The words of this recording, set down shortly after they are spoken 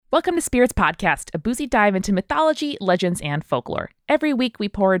Welcome to Spirits Podcast, a boozy dive into mythology, legends, and folklore. Every week, we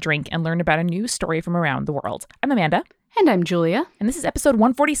pour a drink and learn about a new story from around the world. I'm Amanda. And I'm Julia. And this is episode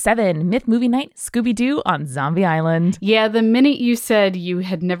 147, Myth Movie Night, Scooby-Doo on Zombie Island. Yeah, the minute you said you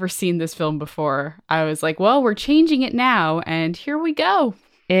had never seen this film before, I was like, well, we're changing it now, and here we go.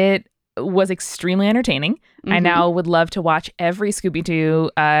 It was extremely entertaining. I now would love to watch every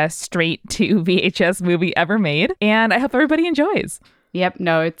Scooby-Doo straight to VHS movie ever made, and I hope everybody enjoys. Yep,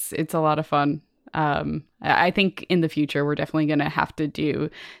 no, it's a lot of fun. I think in the future, we're definitely going to have to do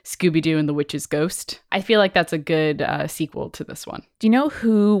Scooby-Doo and the Witch's Ghost. I feel like that's a good sequel to this one. Do you know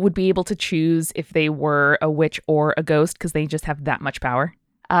who would be able to choose if they were a witch or a ghost because they just have that much power?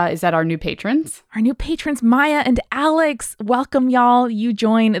 Is that our new patrons? Our new patrons, Maya and Alex. Welcome, y'all. You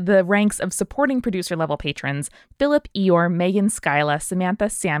join the ranks of supporting producer level patrons. Philip, Eeyore, Megan, Skyla, Samantha,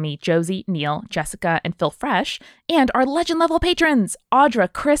 Sammy, Josie, Neil, Jessica, and Phil Fresh. And our legend level patrons,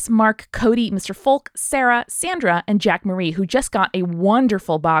 Audra, Chris, Mark, Cody, Mr. Folk, Sarah, Sandra, and Jack Marie, who just got a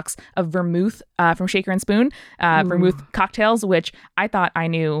wonderful box of vermouth from Shaker and Spoon, vermouth cocktails, which I thought I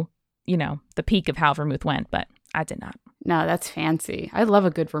knew, the peak of how vermouth went, but I did not. No, that's fancy. I love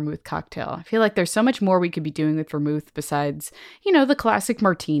a good vermouth cocktail. I feel like there's so much more we could be doing with vermouth besides, the classic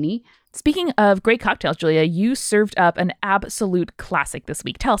martini. Speaking of great cocktails, Julia, you served up an absolute classic this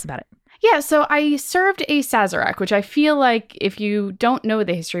week. Tell us about it. Yeah, so I served a Sazerac, which I feel like if you don't know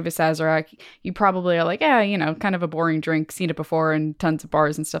the history of a Sazerac, you probably are like, kind of a boring drink, seen it before in tons of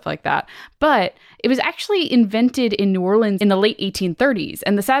bars and stuff like that. But it was actually invented in New Orleans in the late 1830s.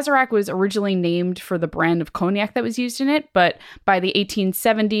 And the Sazerac was originally named for the brand of cognac that was used in it. But by the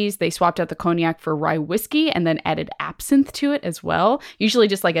 1870s, they swapped out the cognac for rye whiskey and then added absinthe to it as well. Usually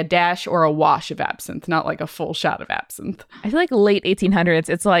just like a dash or a wash of absinthe, not like a full shot of absinthe. I feel like late 1800s,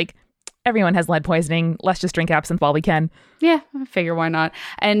 it's like, everyone has lead poisoning. Let's just drink absinthe while we can. Yeah, I figure why not.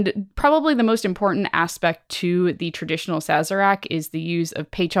 And probably the most important aspect to the traditional Sazerac is the use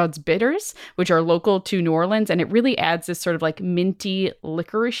of Peychaud's bitters, which are local to New Orleans. And it really adds this sort of like minty,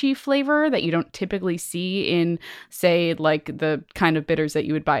 licoricey flavor that you don't typically see in, say, like the kind of bitters that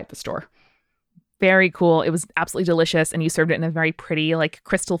you would buy at the store. Very cool. It was absolutely delicious. And you served it in a very pretty, like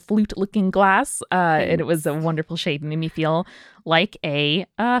crystal flute looking glass. And it was a wonderful shape. It made me feel like a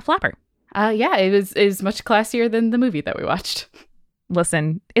flapper. Yeah, it was much classier than the movie that we watched.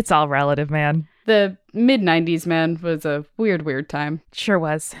 Listen, it's all relative, man. The mid-90s, man, was a weird time. Sure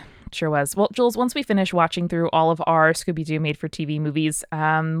was. Well, Jules, once we finish watching through all of our Scooby-Doo made-for-TV movies,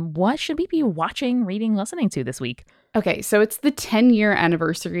 what should we be watching, reading, listening to this week? Okay, so it's the 10-year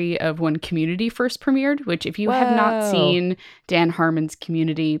anniversary of when Community first premiered, which if you have not seen Dan Harmon's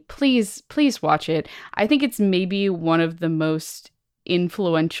Community, please watch it. I think it's maybe one of the most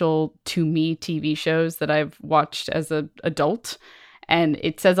influential to me TV shows that I've watched as an adult. And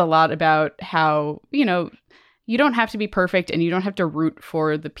it says a lot about how, you don't have to be perfect and you don't have to root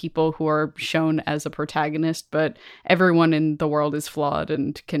for the people who are shown as a protagonist, but everyone in the world is flawed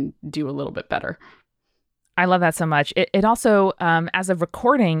and can do a little bit better. I love that so much. It also, as of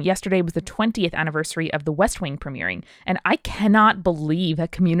recording, yesterday was the 20th anniversary of The West Wing premiering. And I cannot believe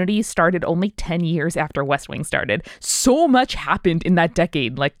that Community started only 10 years after West Wing started. So much happened in that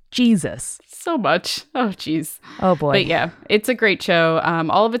decade. Like, Jesus. So much. Oh, geez. Oh, boy. But yeah, it's a great show.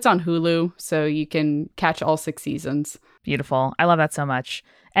 All of it's on Hulu, so you can catch all 6 seasons. Beautiful. I love that so much.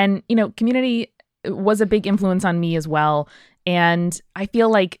 And, Community was a big influence on me as well. And I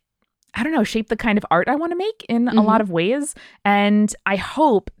feel like, shape the kind of art I want to make in a lot of ways. And I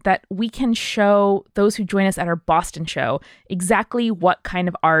hope that we can show those who join us at our Boston show exactly what kind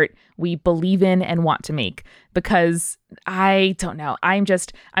of art we believe in and want to make. Because I don't know. I'm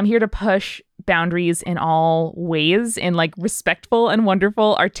here to push boundaries in all ways, in like respectful and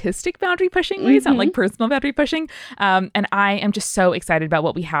wonderful artistic boundary pushing ways, not like personal boundary pushing. And I am just so excited about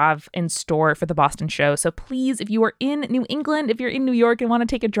what we have in store for the Boston show. So please, if you are in New England, if you're in New York and want to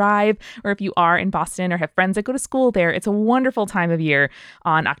take a drive, or if you are in Boston or have friends that go to school there, it's a wonderful time of year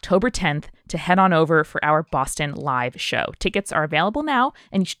on October 10th to head on over for our Boston live show. Tickets are available now,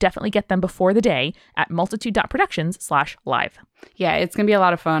 and you should definitely get them before the day at multitude.productions/live. Yeah, it's going to be a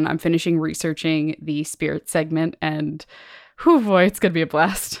lot of fun. I'm finishing researching the spirit segment, and boy, it's going to be a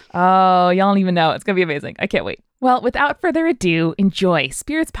blast. Oh, y'all don't even know. It's going to be amazing. I can't wait. Well, without further ado, enjoy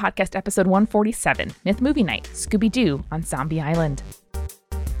Spirits Podcast episode 147, Myth Movie Night, Scooby-Doo on Zombie Island.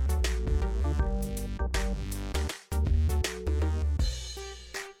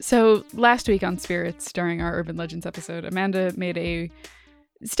 So last week on Spirits, during our Urban Legends episode, Amanda made a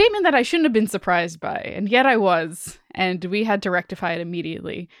statement that I shouldn't have been surprised by, and yet I was. and we had to rectify it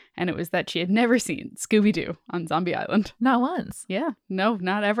immediately. And it was that she had never seen Scooby-Doo on Zombie Island. Not once. Yeah, no,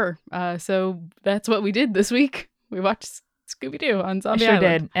 not ever. So that's what we did this week. We watched Scooby-Doo on Zombie Island. I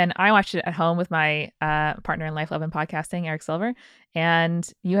sure did. And I watched it at home with my partner in life, love, and podcasting, Eric Silver. And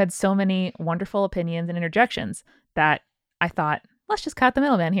you had so many wonderful opinions and interjections that I thought, let's just cut the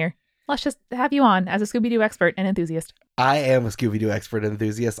middleman here. Let's just have you on as a Scooby-Doo expert and enthusiast. I am a Scooby-Doo expert and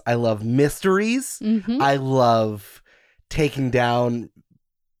enthusiast. I love mysteries. Mm-hmm. I love taking down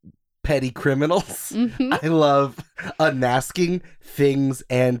petty criminals. Mm-hmm. I love unmasking things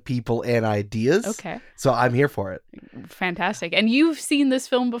and people and ideas. Okay. So I'm here for it. Fantastic. And you've seen this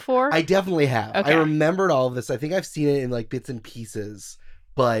film before? I definitely have. Okay. I remembered all of this. I think I've seen it in like bits and pieces,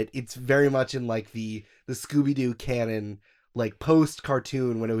 but it's very much in like the Scooby-Doo canon, like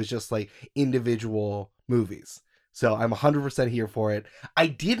post-cartoon when it was just like individual movies. So I'm 100% here for it. I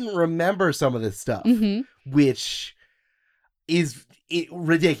didn't remember some of this stuff, which is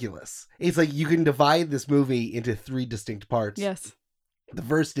ridiculous. It's like you can divide this movie into 3 distinct parts. Yes. The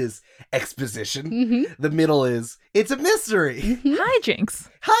first is exposition. Mm-hmm. The middle is it's a mystery. Mm-hmm. Hijinks.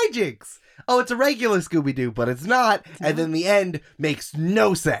 Hijinks. Oh, it's a regular Scooby-Doo, but it's not. And then the end makes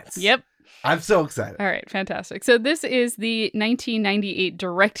no sense. Yep. I'm so excited. All right, fantastic. So this is the 1998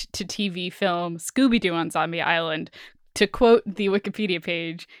 direct-to-TV film Scooby-Doo on Zombie Island. To quote the Wikipedia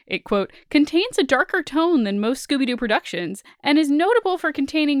page, it, quote, contains a darker tone than most Scooby-Doo productions and is notable for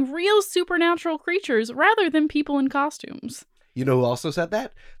containing real supernatural creatures rather than people in costumes. You know who also said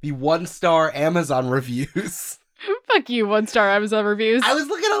that? The 1-star Amazon reviews. Fuck you, 1-star Amazon reviews. I was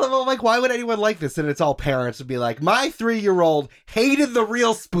looking at them, I'm like, why would anyone like this? And it's all parents would be like, my 3-year-old hated the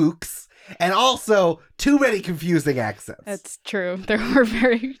real spooks. And also, too many confusing accents. That's true.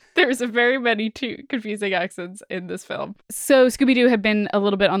 There's a very many confusing accents in this film. So Scooby-Doo had been a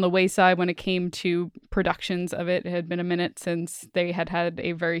little bit on the wayside when it came to productions of it. It had been a minute since they had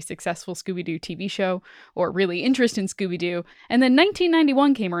a very successful Scooby-Doo TV show or really interest in Scooby-Doo. And then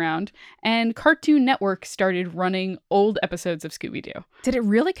 1991 came around and Cartoon Network started running old episodes of Scooby-Doo. Did it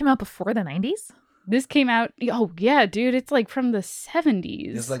really come out before the 90s? This came out, oh yeah, dude, it's like from the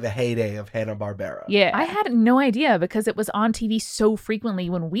 70s. It's like the heyday of Hanna-Barbera. Yeah. I had no idea because it was on TV so frequently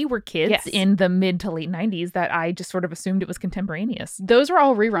when we were kids in the mid to late 90s that I just sort of assumed it was contemporaneous. Those were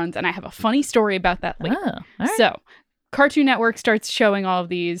all reruns, and I have a funny story about that later. Oh, all right. So, Cartoon Network starts showing all of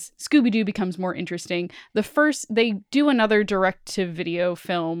these. Scooby-Doo becomes more interesting. They do another direct-to-video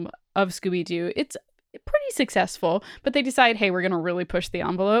film of Scooby-Doo. It's pretty successful, but they decide, hey, we're going to really push the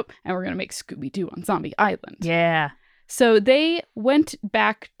envelope and we're going to make Scooby-Doo on Zombie Island. Yeah. So they went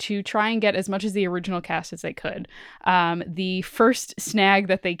back to try and get as much as the original cast as they could. The first snag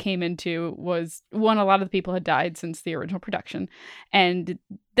that they came into was, one, a lot of the people had died since the original production. And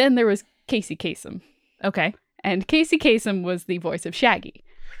then there was Casey Kasem. Okay. And Casey Kasem was the voice of Shaggy.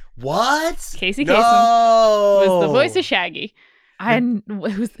 What? Casey Kasem was the voice of Shaggy.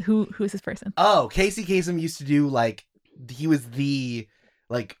 Who is this person? Oh, Casey Kasem used to do like he was the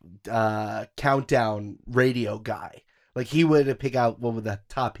countdown radio guy. Like he would pick out what the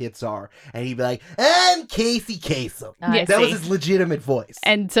top hits are, and he'd be like, "I'm Casey Kasem." That was his legitimate voice,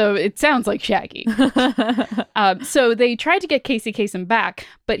 and so it sounds like Shaggy. So they tried to get Casey Kasem back,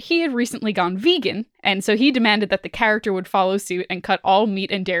 but he had recently gone vegan, and so he demanded that the character would follow suit and cut all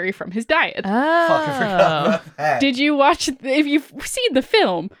meat and dairy from his diet. Fucking forgot about that. Did you watch? If you've seen the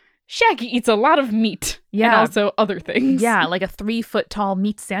film, Shaggy eats a lot of meat, and also other things. Yeah, like a 3-foot tall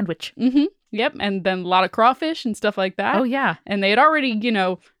meat sandwich. Mm-hmm. Yep, and then a lot of crawfish and stuff like that. Oh, yeah. And they had already,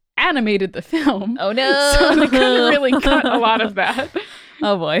 animated the film. Oh, no. So they couldn't really cut a lot of that.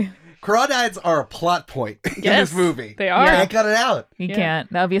 Oh, boy. Crawdads are a plot point in this movie. They are. You can't cut it out. You can't.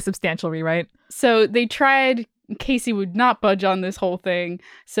 That would be a substantial rewrite. So they tried. Casey would not budge on this whole thing.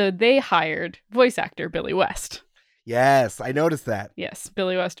 So they hired voice actor Billy West. Yes, I noticed that. Yes,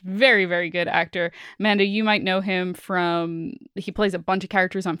 Billy West, very, very good actor. Amanda, you might know him he plays a bunch of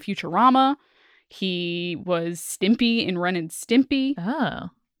characters on Futurama. He was Stimpy in Ren and Stimpy.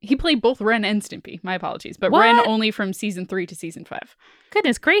 Oh. He played both Ren and Stimpy. My apologies. But What? Ren only from season 3 to season 5.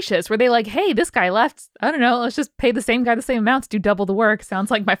 Goodness gracious. Were they like, hey, this guy left. I don't know. Let's just pay the same guy the same amount to do double the work.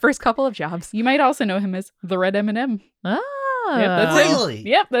 Sounds like my first couple of jobs. You might also know him as the Red M&M. Oh. Yep, that's him. Really?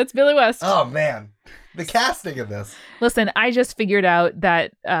 Yep, that's Billy West. Oh, man. The casting of this. Listen, I just figured out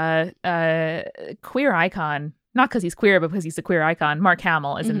that queer icon, not because he's queer, but because he's a queer icon, Mark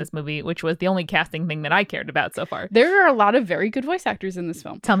Hamill is in this movie, which was the only casting thing that I cared about so far. There are a lot of very good voice actors in this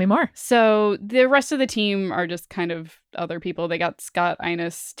film. Tell me more. So the rest of the team are just kind of other people. They got Scott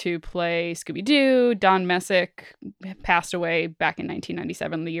Innes to play Scooby-Doo. Don Messick passed away back in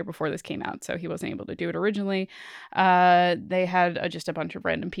 1997, the year before this came out, so he wasn't able to do it originally. They had just a bunch of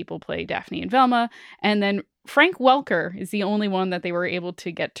random people play Daphne and Velma. And then Frank Welker is the only one that they were able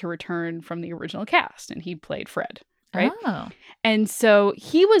to get to return from the original cast, and he played Fred. Right? Oh. And so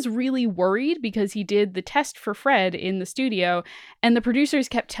he was really worried because he did the test for Fred in the studio, and the producers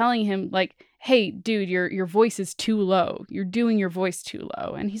kept telling him, like, hey, dude, your voice is too low. You're doing your voice too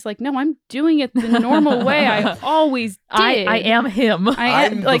low. And he's like, no, I'm doing it the normal way I always did. I am him.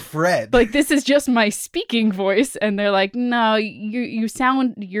 I'm like Fred. Like, this is just my speaking voice. And they're like, no,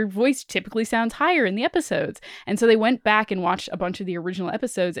 your voice typically sounds higher in the episodes. And so they went back and watched a bunch of the original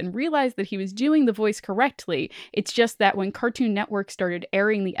episodes and realized that he was doing the voice correctly. It's just that when Cartoon Network started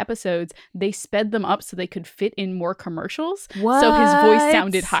airing the episodes, they sped them up so they could fit in more commercials. What? So his voice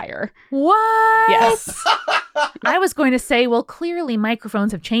sounded higher. What? Yes. I was going to say, well, clearly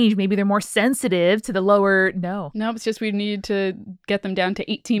microphones have changed. Maybe they're more sensitive to the lower. No, it's just we need to get them down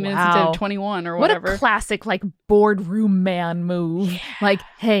to 18 minutes Wow. instead of 21 or whatever. What a classic, like, boardroom man move. Like,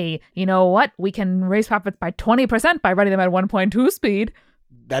 hey, you know what? We can raise profits by 20% by running them at 1.2 speed.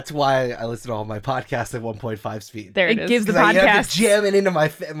 That's why I listen to all my podcasts at 1.5 speed. There it It is. gives the 'Cause I have podcast. to jam it into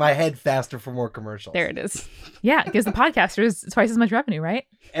my head faster for more commercials. There it is. Yeah, it gives the podcasters twice as much revenue, right?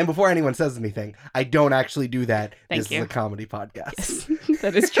 And before anyone says anything, I don't actually do that. Thank This you. is a comedy podcast. Yes,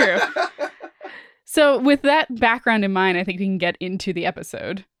 that is true. So with that background in mind, I think we can get into the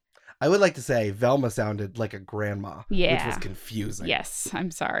episode. I would like to say Velma sounded like a grandma, which Yeah. was confusing. Yes,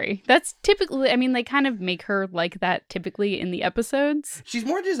 I'm sorry. That's typically, I mean, they kind of make her like that typically in the episodes. She's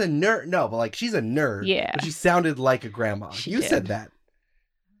more just a nerd. No, but like she's a nerd. Yeah. But she sounded like a grandma. She You did. said that.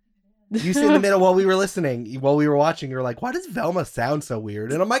 You said in the middle while we were listening, while we were watching, you were like, why does Velma sound so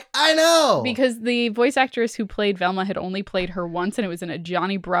weird? And I'm like, I know. Because the voice actress who played Velma had only played her once, and it was in a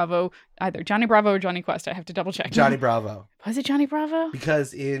Johnny Bravo, either Johnny Bravo or Johnny Quest. I have to double check. Johnny Bravo. Was it Johnny Bravo?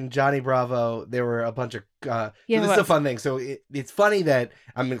 Because in Johnny Bravo, there were a bunch of... so Yeah, this what? is a fun thing. So it's funny that,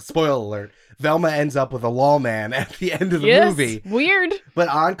 spoiler alert, Velma ends up with a lawman at the end of the Yes. movie. Weird. But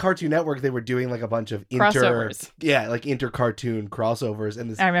on Cartoon Network, they were doing like a bunch of Crossovers. inter-cartoon crossovers.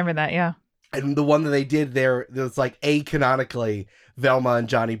 And this I remember that, yeah. And the one that they did there, it was like canonically, Velma and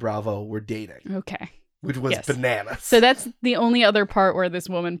Johnny Bravo were dating, Okay. which was Yes. bananas. So that's the only other part where this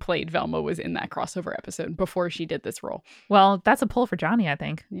woman played Velma was in that crossover episode before she did this role. Well, that's a pull for Johnny, I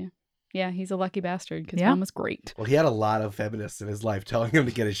think. Yeah, he's a lucky bastard because Yeah. Velma's great. Well, he had a lot of feminists in his life telling him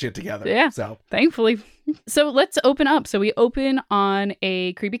to get his shit together. Yeah. So Thankfully. So let's open up. So we open on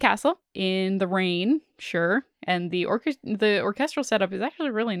a creepy castle in the rain, sure. And the orchestral setup is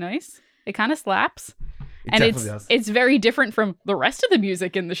actually really nice. It kind of slaps. it And definitely does. it's very different from the rest of the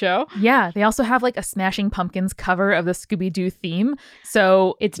music in the show. Yeah, they also have like a Smashing Pumpkins cover of the Scooby-Doo theme.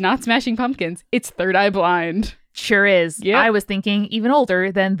 So It's not Smashing Pumpkins. It's Third Eye Blind. sure is. Yep. I was thinking even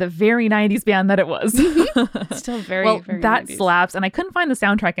older than the very 90s band that it was. Still very, well, very that 90s. slaps. And I couldn't find the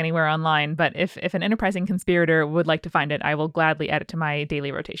soundtrack anywhere online, but if an enterprising conspirator would like to find it, I will gladly add it to my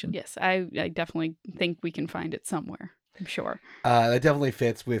daily rotation. Yes, I definitely think we can find it somewhere. I'm sure. That definitely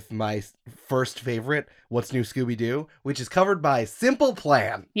fits with my first favorite, What's New Scooby-Doo, which is covered by Simple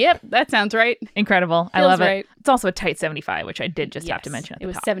Plan. Yep, that sounds right. Incredible. I Feels love right. it. It's also a tight 75, which I did just have to Yes, mention at it the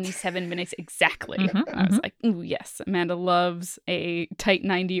was top. 77 minutes exactly. Mhm, I was mhm. like, ooh, yes, Amanda loves a tight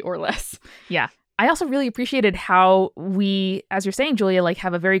 90 or less. Yeah. I also really appreciated how we, as you're saying, Julia, like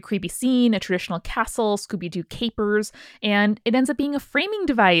have a very creepy scene, a traditional castle, Scooby-Doo capers, and it ends up being a framing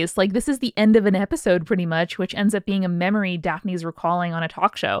device. Like this is the end of an episode pretty much, which ends up being a memory Daphne's recalling on a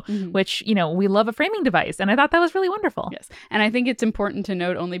talk show, Mhm. which, you know, we love a framing device. And I thought that was really wonderful. Yes. And I think it's important to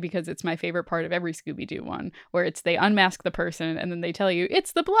note only because it's my favorite part of every Scooby-Doo one, where it's they unmask the person and then they tell you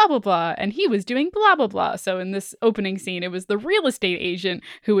it's the blah, blah, blah, and he was doing blah, blah, blah. So in this opening scene, it was the real estate agent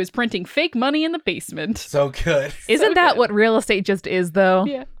who was printing fake money in the basement. So good. Isn't that good. what real estate just is, though?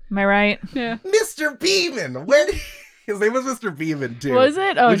 Yeah. Am I right? Yeah. Mr. Beeman! Where did his name was Mr. Beeman, too. Was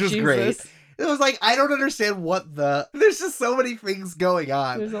it? Oh, which was Jesus. great. It was like, I don't understand there's just so many things going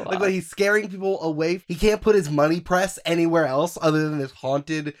on. There's a Like lot. when he's scaring people away, he can't put his money press anywhere else other than this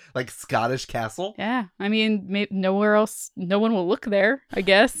haunted, like, Scottish castle. Yeah, I mean, nowhere else, no one will look there, I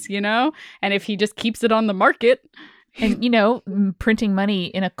guess, you know? And if he just keeps it on the market. And, you know, printing money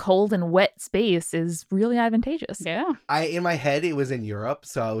in a cold and wet space is really advantageous. Yeah. In my head, it was in Europe,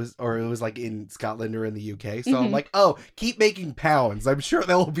 it was like in Scotland or in the UK. So I'm Mhm. like, oh, keep making pounds. I'm sure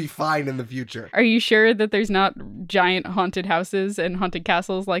they'll be fine in the future. Are you sure that there's not giant haunted houses and haunted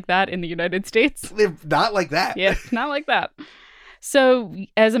castles like that in the United States? They're not like that. Yeah, not like that. So,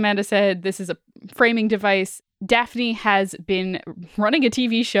 as Amanda said, this is a framing device. Daphne has been running a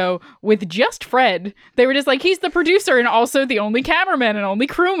TV show with just Fred. They were just like, he's the producer and also the only cameraman and only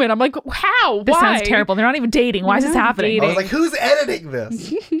crewman. I'm like, how? This Why? sounds terrible. They're not even dating. Why is this happening? I was like, who's editing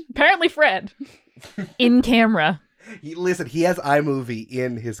this? Apparently Fred. In camera. Listen, he has iMovie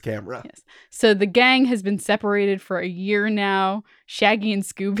in his camera. Yes. So the gang has been separated for a year now. Shaggy and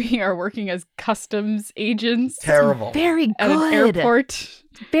Scooby are working as customs agents. Terrible. Very good. At an airport.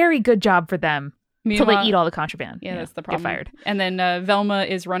 Very good job for them. Till they eat all the contraband. Yeah, that's the problem. Get fired. And then Velma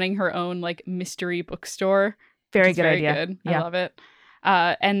is running her own like mystery bookstore. Very good very idea. Good. Yeah. I love it.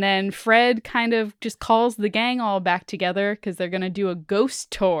 And then Fred kind of just calls the gang all back together because they're going to do a ghost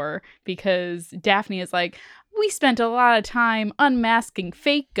tour because Daphne is like, we spent a lot of time unmasking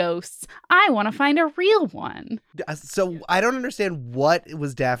fake ghosts. I want to find a real one. So I don't understand what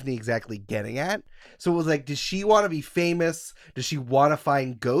was Daphne exactly getting at. So it was like, does she want to be famous? Does she want to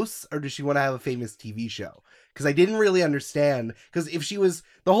find ghosts? Or does she want to have a famous TV show? Because I didn't really understand. Because if she was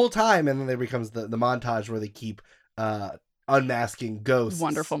the whole time, and then there becomes the montage where they keep unmasking ghosts.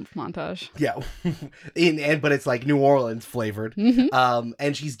 Wonderful montage. Yeah. But it's like New Orleans flavored. Mm-hmm.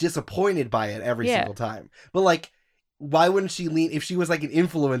 And she's disappointed by it every single time. But like, why wouldn't she lean, if she was like an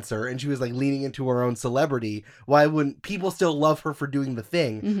influencer and she was like leaning into her own celebrity, why wouldn't people still love her for doing the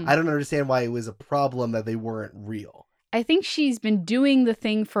thing? Mm-hmm. I don't understand why it was a problem that they weren't real. I think she's been doing the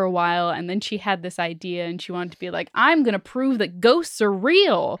thing for a while, and then she had this idea and she wanted to be like, I'm going to prove that ghosts are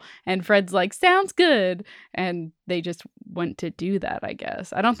real. And Fred's like, sounds good. And they just went to do that, I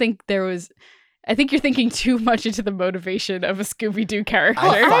guess. I don't think there was... I think you're thinking too much into the motivation of a Scooby-Doo character.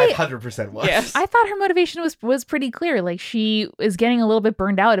 I 500% was. Yes. I thought her motivation was pretty clear. Like, she is getting a little bit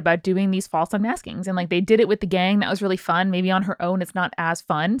burned out about doing these false unmaskings. And like, they did it with the gang. That was really fun. Maybe on her own, it's not as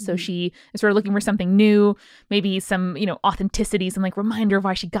fun. So she is sort of looking for something new, maybe some, authenticity, some like reminder of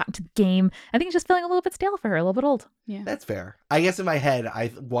why she got into the game. I think it's just feeling a little bit stale for her, a little bit old. Yeah. That's fair. I guess in my head,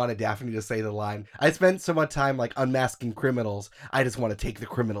 I wanted Daphne to say the line, I spent so much time like unmasking criminals, I just want to take the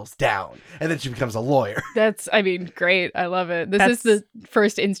criminals down. And then she becomes a lawyer. That's, great. I love it. This is the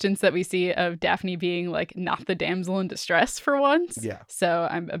first instance that we see of Daphne being like not the damsel in distress for once. Yeah. So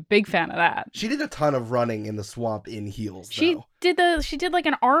I'm a big fan of that. She did a ton of running in the swamp in heels, though. She did like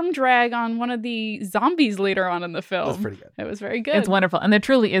an arm drag on one of the zombies later on in the film. That's pretty good. It was very good. It's wonderful. And there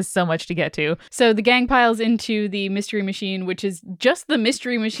truly is so much to get to. So the gang piles into the mystery machine, which is just the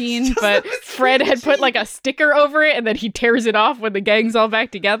mystery machine, but Fred had put like a sticker over it and then he tears it off when the gang's all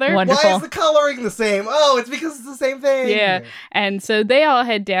back together. Wonderful. Why is the coloring the same? Oh, it's because it's the same thing. Yeah. And so they all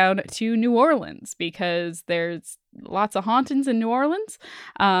head down to New Orleans because there's lots of hauntings in New Orleans.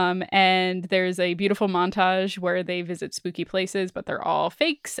 And there's a beautiful montage where they visit spooky places, but they're all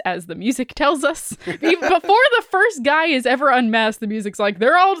fakes, as the music tells us. Even before the first guy is ever unmasked, the music's like,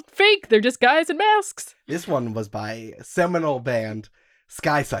 they're all fake. They're just guys in masks. This one was by seminal band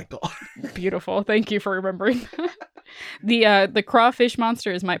Sky Cycle. Beautiful. Thank you for remembering that. The crawfish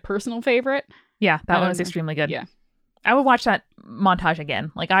monster is my personal favorite. Yeah, that one was extremely good. Yeah. I would watch that montage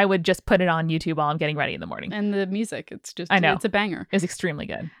again. Like, I would just put it on YouTube while I'm getting ready in the morning. And the music, it's a banger. It's extremely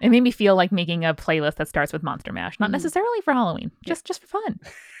good. It made me feel like making a playlist that starts with Monster Mash. Not necessarily for Halloween, just for fun.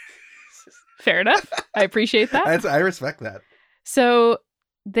 Fair enough. I appreciate that. I respect that. So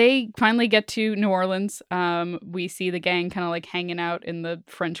they finally get to New Orleans. We see the gang kind of like hanging out in the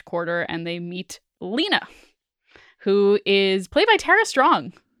French Quarter, and they meet Lena, who is played by Tara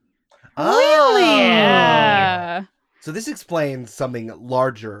Strong. Oh. Really? Yeah. So this explains something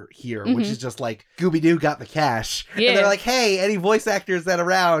larger here, which is just like Scooby-Doo got the cash. Yeah. And they're like, hey, any voice actors that are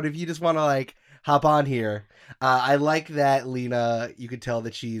around, if you just want to like hop on here. I like that Lena, you could tell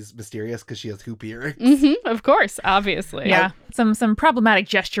that she's mysterious because she has hoop earrings. Of course, obviously. Yeah. Some problematic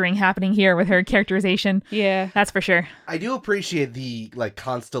gesturing happening here with her characterization. Yeah. That's for sure. I do appreciate the like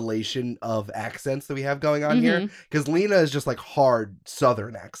constellation of accents that we have going on here, because Lena is just like hard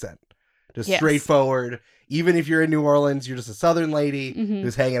Southern accent. Just straightforward. Even if you're in New Orleans, you're just a Southern lady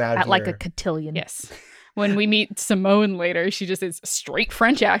who's hanging out At here. like a cotillion. Yes. When we meet Simone later, she just is straight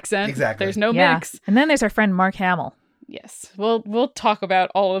French accent. Exactly. There's no mix. And then there's our friend Mark Hamill. Yes. We'll talk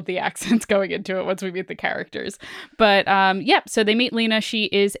about all of the accents going into it once we meet the characters. But so they meet Lena. She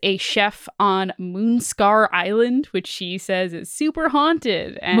is a chef on Moonscar Island, which she says is super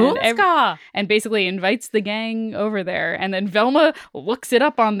haunted. And Moonscar! And basically invites the gang over there. And then Velma looks it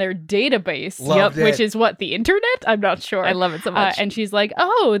up on their database, Loved it. which is what, the internet? I'm not sure. I love it so much. And she's like,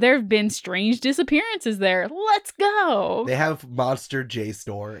 oh, there have been strange disappearances there. Let's go. They have Monster J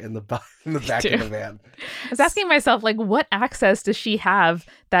Store in the back of the van. I was asking myself, like, what access does she have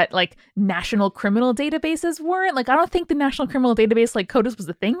that like national criminal databases weren't? Like, I don't think the national criminal database like CODIS was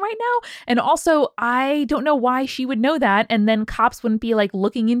a thing right now. And also, I don't know why she would know that. And then cops wouldn't be like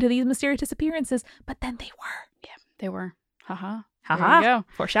looking into these mysterious disappearances, but then they were. Yeah, they were. Haha. Haha. There you go.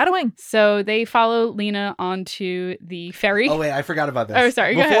 Foreshadowing. So they follow Lena onto the ferry. Oh wait, I forgot about this. Oh,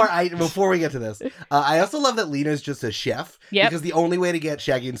 sorry. Go ahead. Before we get to this, I also love that Lena's just a chef. Yep. Because the only way to get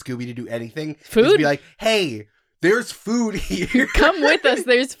Shaggy and Scooby to do anything is Food? to be like, hey, there's food here. Come with us.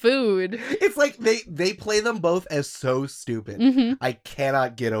 There's food. It's like they play them both as so stupid. Mhm. I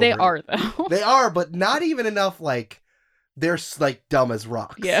cannot get over They it. are, though. They are, but not even enough like they're like dumb as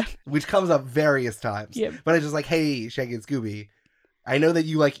rocks. Yeah. Which comes up various times. Yep. But it's just like, hey, Shaggy and Scooby, I know that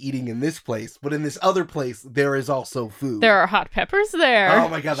you like eating in this place, but in this other place, there is also food. There are hot peppers there. Oh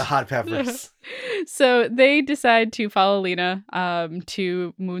my god, the hot peppers. So they decide to follow Lena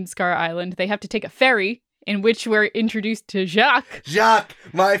to Moonscar Island. They have to take a ferry, in which we're introduced to Jacques. Jacques,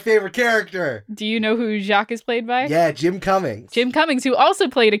 my favorite character. Do you know who Jacques is played by? Yeah, Jim Cummings. Jim Cummings, who also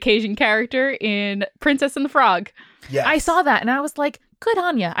played a Cajun character in Princess and the Frog. Yes. I saw that and I was like, good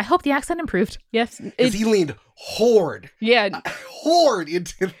on ya. I hope the accent improved. Yes. Because he leaned hard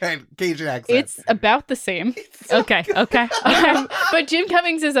into that Cajun accent. It's about the same. Okay. But Jim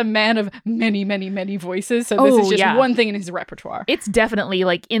Cummings is a man of many, many, many voices. So this is just one thing in his repertoire. It's definitely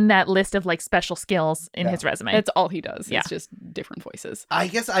like in that list of like special skills in his resume. That's all he does. Yeah. It's just different voices. I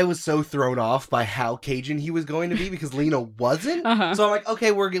guess I was so thrown off by how Cajun he was going to be because Lena wasn't. Uh-huh. So I'm like,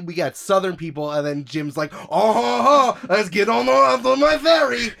 okay, we got Southern people, and then Jim's like, oh, let's get on my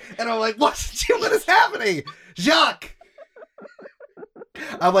ferry, and I'm like, what is happening, Jacques?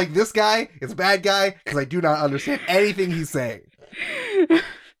 I'm like, this guy is a bad guy because I do not understand anything he's saying.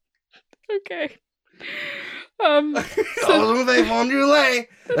 Okay. So they found you lay.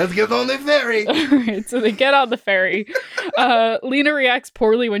 Let's get on the ferry. Alright, so they get on the ferry. Lena reacts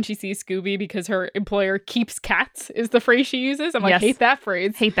poorly when she sees Scooby because her employer keeps cats, is the phrase she uses. I'm like, Yes. hate that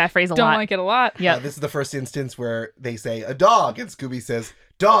phrase. Hate that phrase a Don't lot. like it a lot. Yeah. This is the first instance where they say a dog, and Scooby says,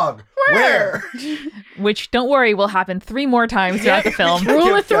 dog, where? Which, don't worry, will happen 3 more times throughout the film.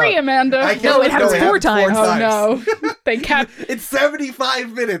 Rule of 3, Amanda. No, it happens 4 times. Oh no. They kept It's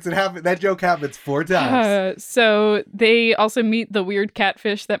 75 minutes. That joke happens 4 times. so they also meet the weird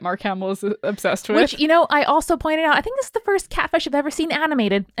catfish that Mark Hamill is obsessed with. Which, I also pointed out, I think this is the first catfish I've ever seen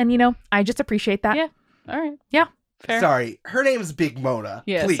animated. And, I just appreciate that. Yeah. All right. Yeah. Fair. Sorry, her name's Big Mona.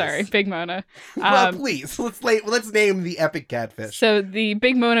 Yeah, please. sorry. Big Mona. Well, please, let's name the epic catfish. So the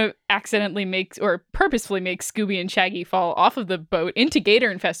Big Mona accidentally makes or purposefully makes Scooby and Shaggy fall off of the boat into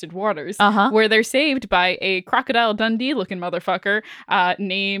gator-infested waters, where they're saved by a Crocodile Dundee looking motherfucker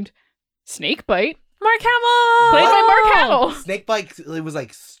named Snakebite. Mark Hamill! Played by Mark Hamill. Snakebite, it was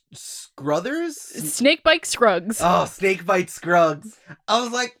like Scruthers? Snakebite Scruggs. Oh, Snakebite Scruggs. I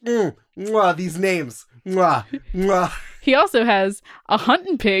was like, mwah, these names. Mwah, mwah. He also has a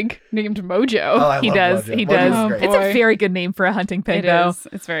hunting pig named Mojo. Oh, I He love does. Mojo. He Mojo's does. great. It's a very good name for a hunting pig, It though. is.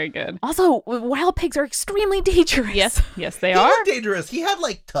 It's very good. Also, wild pigs are extremely dangerous. Yes, they He are. was dangerous. He had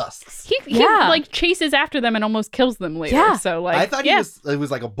like tusks. He like chases after them and almost kills them later. Yeah. So like I thought it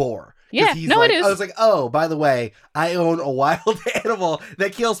was like a boar. 'Cause Yeah, he's no, like, it is. I was like, oh, by the way, I own a wild animal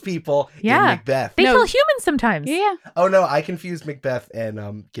that kills people in Macbeth. They No. kill humans sometimes. Yeah. Oh no, I confused Macbeth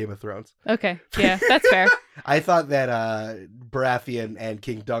and Game of Thrones. Okay. Yeah, that's fair. I thought that Baratheon and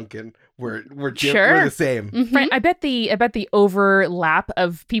King Duncan were Sure. the same. Mhm. Right, I bet the overlap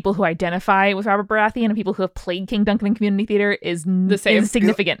of people who identify with Robert Baratheon and people who have played King Duncan in community theater is The same. is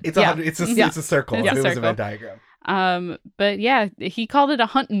significant. It's yeah. it's a circle. It's If a it was a circle. Venn diagram. But yeah, he called it a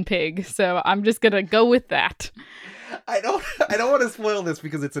hunting pig, so I'm just gonna go with that. I don't want to spoil this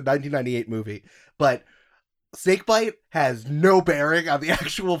because it's a 1998 movie, but Snakebite has no bearing on the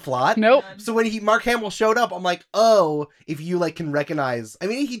actual plot. Nope. So when Mark Hamill showed up, I'm like, oh, if you like can recognize, I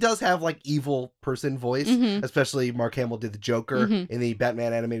mean, he does have like evil person voice, Mhm. especially Mark Hamill did the Joker Mhm. in the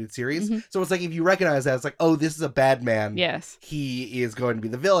Batman animated series. Mhm. So it's like, if you recognize that, it's like, oh, this is a bad man. Yes. He is going to be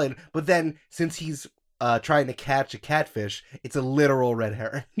the villain. But then since he's trying to catch a catfish, it's a literal red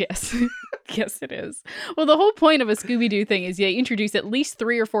herring. Yes. Yes, it is. Well, the whole point of a Scooby-Doo thing is you introduce at least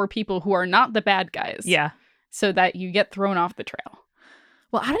 3 or 4 people who are not the bad guys. Yeah. So that you get thrown off the trail.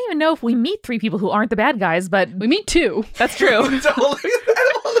 Well, I don't even know if we meet 3 people who aren't the bad guys, but We meet 2. that's true. Totally.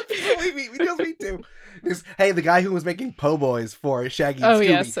 I don't want the people we meet. We just meet 2. Hey, the guy who was making po' boys for Shaggy and Oh, Scooby,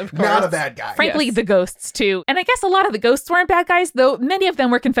 yes, of not a course. bad guy. Frankly, Yes. the ghosts too. And I guess a lot of the ghosts weren't bad guys, though many of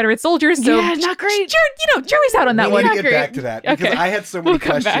them were Confederate soldiers. So Yeah, not great. Jury's out on that we one. need Not to get great. back to that because Okay. I had so many We'll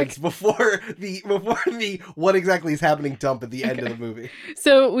come questions before the what exactly is happening dump at the end of the movie.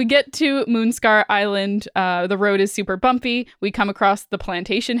 So we get to Moonscar Island. The road is super bumpy. We come across the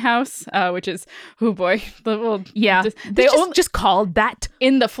plantation house, which is, oh boy. Yeah, They just called that.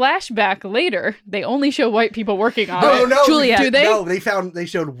 in the flashback later, they only show white people working on No, it. no, Julia. Do they? No, they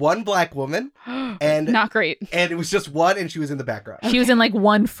showed one black woman, and Not great. it was just one, and she was in the background. She was in like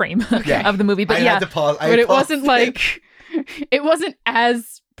one frame Yeah. of the movie, but I yeah. had to pause. But it wasn't like, it wasn't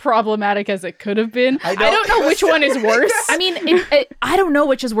as problematic as it could have been. I I know. don't know which one is worse. I mean, I don't know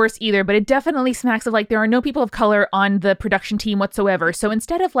which is worse either, but it definitely smacks of like there are no people of color on the production team whatsoever. So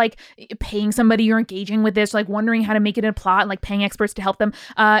instead of like paying somebody or engaging with this, like wondering how to make it a plot and like paying experts to help them,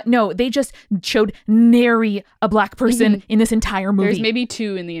 no, they just showed nary a black person in this entire movie. There's maybe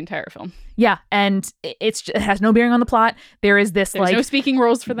 2 in the entire film. Yeah, and it has no bearing on the plot. There is this There's like no speaking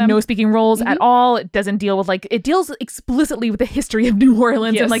roles for them. no speaking roles at all. It doesn't deal with like it deals explicitly with the history of New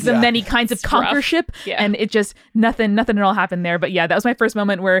Orleans Yes. and like the Yeah. many kinds of It's rough. conquership. Yeah. And it just nothing at all happened there. But yeah, that was my first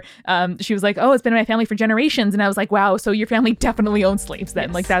moment where she was like, "Oh, it's been in my family for generations," and I was like, "Wow, so your family definitely owned slaves then."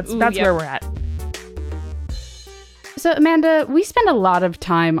 Yes. Like that's Ooh, yeah. where we're at. So, Amanda, we spend a lot of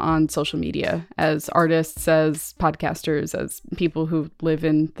time on social media as artists, as podcasters, as people who live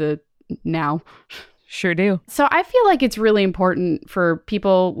in the now. Sure do. So I feel like it's really important for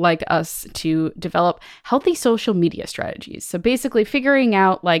people like us to develop healthy social media strategies. So basically figuring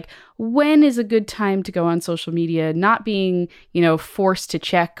out like when is a good time to go on social media, not being, forced to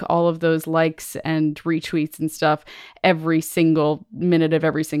check all of those likes and retweets and stuff every single minute of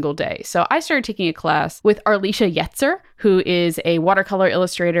every single day. So I started taking a class with Arlisha Yetzer, who is a watercolor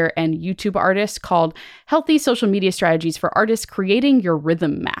illustrator and YouTube artist, called Healthy Social Media Strategies for Artists Creating Your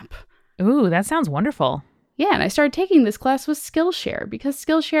Rhythm Map. Ooh, that sounds wonderful. Yeah, and I started taking this class with Skillshare because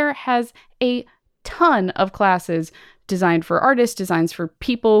Skillshare has a ton of classes designed for artists, designs for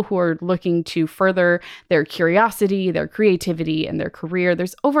people who are looking to further their curiosity, their creativity, and their career.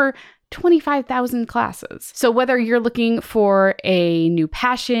 There's over 25,000 classes. So whether you're looking for a new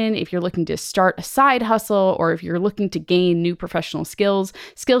passion, if you're looking to start a side hustle, or if you're looking to gain new professional skills,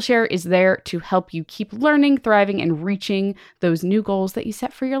 Skillshare is there to help you keep learning, thriving, and reaching those new goals that you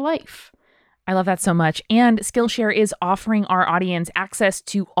set for your life. I love that so much. And Skillshare is offering our audience access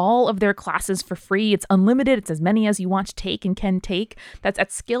to all of their classes for free. It's unlimited. It's as many as you want to take and can take. That's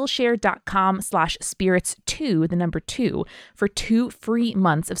at Skillshare.com/spirits2, the number 2, for 2 free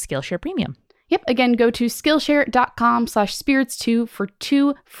months of Skillshare Premium. Yep. Again, go to Skillshare.com/spirits2 for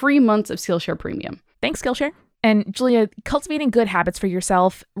 2 free months of Skillshare Premium. Thanks, Skillshare. And Julia, cultivating good habits for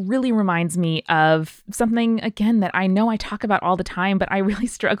yourself really reminds me of something, again, that I know I talk about all the time, but I really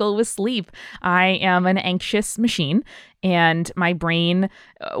struggle with sleep. I am an anxious machine, and my brain,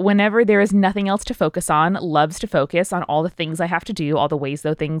 whenever there is nothing else to focus on, loves to focus on all the things I have to do, all the ways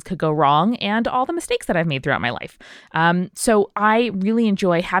though things could go wrong, and all the mistakes that I've made throughout my life. So I really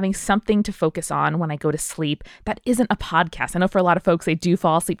enjoy having something to focus on when I go to sleep that isn't a podcast. I know for a lot of folks, they do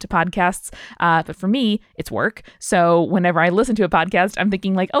fall asleep to podcasts, but for me, it's work. So whenever I listen to a podcast, I'm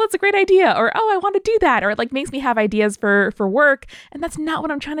thinking like, oh, that's a great idea, or oh, I want to do that, or it like makes me have ideas for work, and that's not what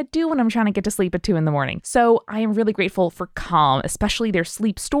I'm trying to do when I'm trying to get to sleep at 2 a.m. So I am really grateful for Calm, especially their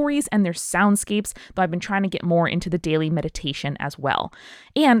sleep stories and their soundscapes, though I've been trying to get more into the daily meditation as well.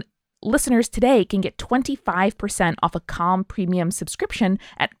 And listeners today can get 25% off a Calm premium subscription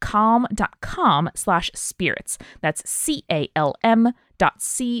at calm.com/spirits. That's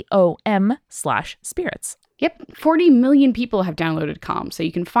calm.com/spirits. Yep, 40 million people have downloaded Calm, so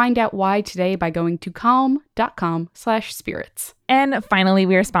you can find out why today by going to calm.com/spirits. And finally,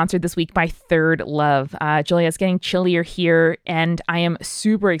 we are sponsored this week by Third Love. Julia, it's getting chillier here, and I am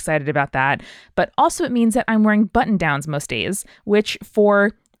super excited about that. But also it means that I'm wearing button-downs most days, which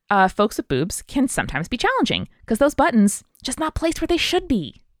for folks with boobs can sometimes be challenging because those buttons just not placed where they should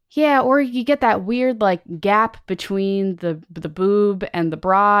be. Yeah, or you get that weird gap between the boob and the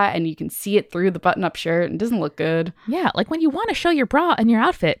bra, and you can see it through the button-up shirt, and it doesn't look good. Yeah, like when you want to show your bra in your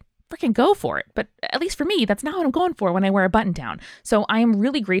outfit, freaking go for it. But at least for me, that's not what I'm going for when I wear a button down. So I am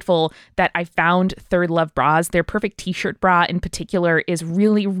really grateful that I found Third Love bras. Their perfect t-shirt bra in particular is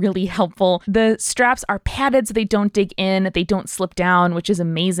really, really helpful. The straps are padded so they don't dig in, they don't slip down, which is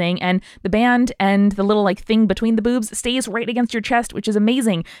amazing. And the band and the little thing between the boobs stays right against your chest, which is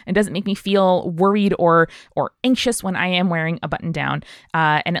amazing and doesn't make me feel worried or anxious when I am wearing a button down.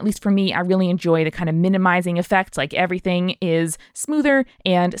 And at least for me, I really enjoy the kind of minimizing effect. Like everything is smoother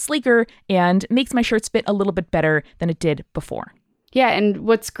and sleek sleeker and makes my shirts fit a little bit better than it did before. Yeah, and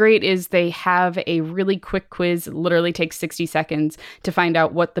what's great is they have a really quick quiz. It literally takes 60 seconds to find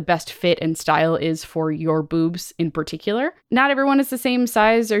out what the best fit and style is for your boobs in particular. Not everyone is the same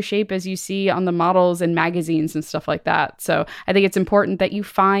size or shape as you see on the models and magazines and stuff like that. So I think it's important that you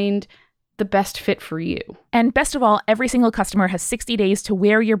find the best fit for you. And best of all, every single customer has 60 days to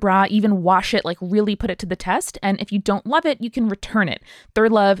wear your bra, even wash it, like really put it to the test. And if you don't love it, you can return it.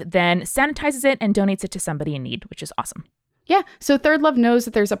 Third Love then sanitizes it and donates it to somebody in need, which is awesome. Yeah, so Third Love knows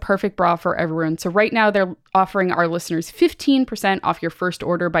that there's a perfect bra for everyone. So right now they're offering our listeners 15% off your first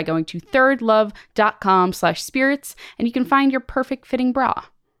order by going to thirdlove.com/spirits, and you can find your perfect fitting bra.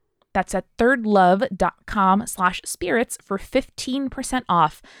 That's at thirdlove.com/spirits for 15%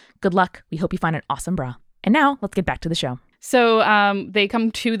 off. Good luck. We hope you find an awesome bra. And now let's get back to the show. So they come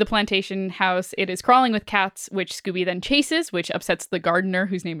to the plantation house. It is crawling with cats, which Scooby then chases, which upsets the gardener,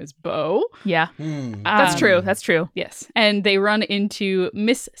 whose name is Beau. Yeah, that's true. That's true. Yes. And they run into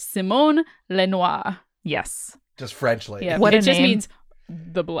Miss Simone Lenoir. Yes. Just Frenchly. Yeah, What it a just name. means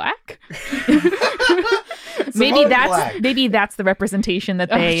the black. Maybe Black. that's the representation that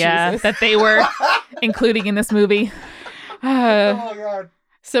they Jesus. that they were including in this movie. Oh my god.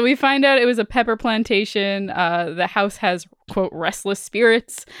 So we find out it was a pepper plantation. The house has, quote, restless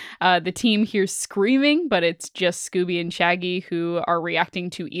spirits. The team hears screaming, but it's just Scooby and Shaggy who are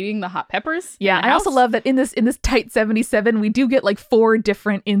reacting to eating the hot peppers. Yeah, in the I also house. love that in this tight 77, we do get like 4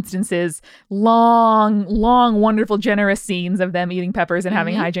 different instances, long, wonderful, generous scenes of them eating peppers and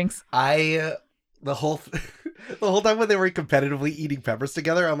having hijinks. The whole time when they were competitively eating peppers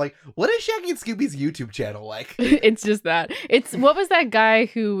together, I'm like, what is Shaggy and Scooby's YouTube channel like? It's just that. It's what was that guy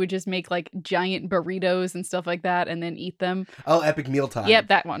who would just make like giant burritos and stuff like that and then eat them? Oh, Epic Mealtime. Yep,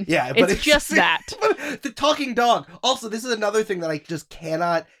 that one. Yeah, but it's just that. But the talking dog. Also, this is another thing that I just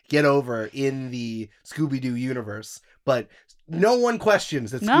cannot get over in the Scooby-Doo universe. But no one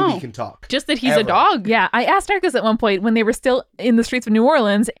questions that No. Scooby can talk. Just that he's Ever. a dog. Yeah, I asked Arcus at one point when they were still in the streets of New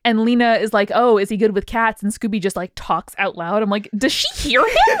Orleans, and Lena is like, "Oh, is he good with cats?" And Scooby just like talks out loud. I'm like, "Does she hear him?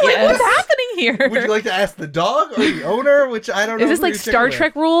 Like, Yes. what's happening here?" Would you like to ask the dog or the owner? Which I don't know. Is this who like you're Star checking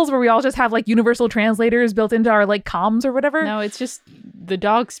Trek rules where we all just have like universal translators built into our like comms or whatever? No, it's just the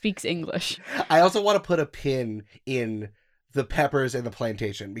dog speaks English. with. I also want to put a pin in the peppers and the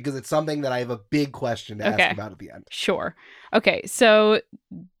plantation because it's something that I have a big question to Okay. ask about at the end. Sure. Okay, so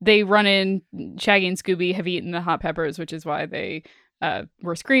they run in. Shaggy and Scooby have eaten the hot peppers, which is why they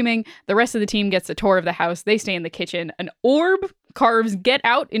were screaming. The rest of the team gets a tour of the house. They stay in the kitchen. An orb carves Get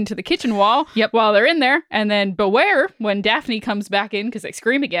Out into the kitchen wall while they're in there. And then beware when Daphne comes back in because they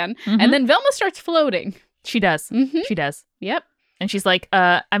scream again. And then Velma starts floating. She does. Mhm. She does. Yep. And she's like,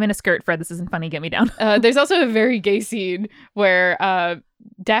 I'm in a skirt, Fred. This isn't funny. Get me down. There's also a very gay scene where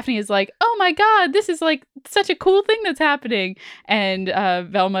Daphne is like, "Oh my god, this is like such a cool thing that's happening," and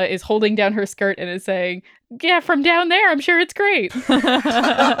Velma is holding down her skirt and is saying, "Yeah, from down there, I'm sure it's great."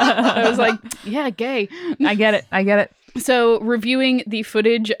 I was like, "Yeah, gay." I get it. I get it. So, reviewing the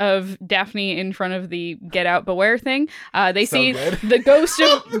footage of Daphne in front of the Get Out Beware thing, they So see good. the ghost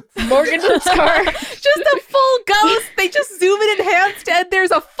of Morgan Moon's car. Just a full ghost. They just zoom in enhanced, and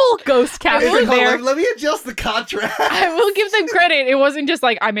there's a full ghost captured Hold on, there. let me adjust the contrast. I will give them credit. It wasn't just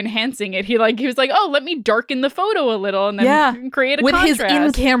like I'm enhancing it. He was like, "Oh, let me darken the photo a little and then create a with contrast." his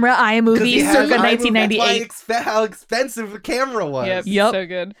in-camera 'Cause iMovie he has circa iMovie, 1998. That's why how expensive the camera was. Yep, so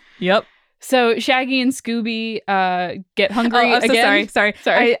good. Yep. So Shaggy and Scooby get hungry I'm so again. sorry.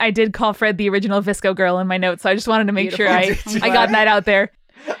 I did call Fred the original Visco girl in my notes, so I just wanted to make sure Beautiful. I got that out there.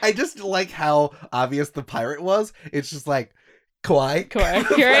 I just like how obvious the pirate was. It's just like Kawaii.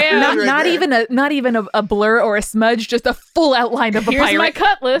 Kawaii. Here I am. Not even a blur or a smudge, just a full outline of a Here's pirate. my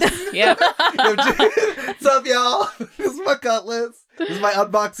cutlass. Yep. What's up, y'all? This is my cutlass. This is my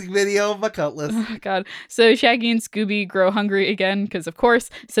unboxing video of my cutlass. Oh, God. So Shaggy and Scooby grow hungry again because, of course.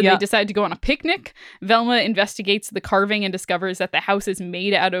 So they decide to go on a picnic. Velma investigates the carving and discovers that the house is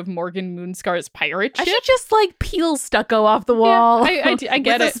made out of Morgan Moonscar's pirate I ship. should just like peel stucco off the wall. I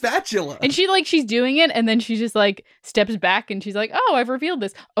get With it. a spatula. And she's doing it, and then she just like steps back, and she's like, "Oh, I've revealed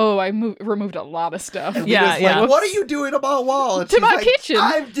this. Oh, I removed a lot of stuff." And Yeah, Lita's yeah. like, what are you doing to my wall? And To she's my like, kitchen.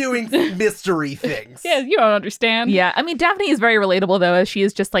 I'm doing mystery things. Yeah, you don't understand. Yeah, I mean, Daphne is very relatable though, as she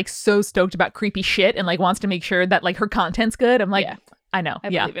is just like so stoked about creepy shit and like wants to make sure that like her content's good. I'm like, Yeah. I know. I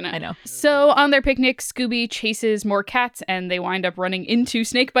yeah, believe in it. I know. So on their picnic, Scooby chases more cats and they wind up running into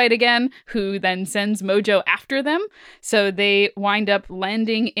Snakebite again, who then sends Mojo after them. So they wind up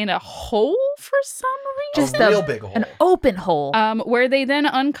landing in a hole for some reason. Just a real big hole. An open hole. Where they then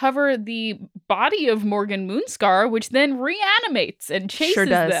uncover the body of Morgan Moonscar, which then reanimates and chases Sure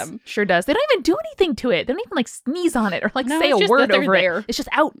does. them. Sure does. They don't even do anything to it. They don't even like sneeze on it or like No, say it's a just word that they're over there. it. It's just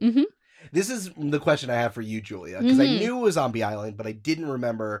out. Mm-hmm. This is the question I have for you, Julia, because I Mhm. knew it was Zombie Island, but I didn't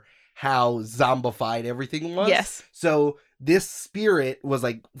remember how zombified everything was. Yes. So this spirit was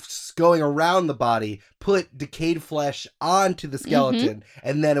like going around the body, put decayed flesh onto the skeleton,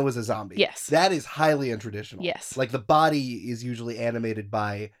 and then it was a zombie. Yes. That is highly untraditional. Yes. Like the body is usually animated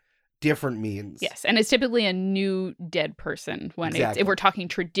by different means. Yes, and it's typically a new dead person when Exactly. if we're talking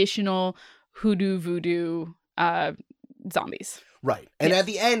traditional hoodoo voodoo zombies. Right. And Yes. at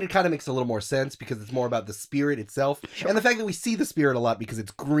the end, it kind of makes a little more sense because it's more about the spirit itself. Sure. And the fact that we see the spirit a lot because it's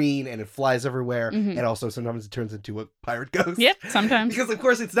green and it flies everywhere. Mhm. And also sometimes it turns into a pirate ghost. Yep, sometimes. Because of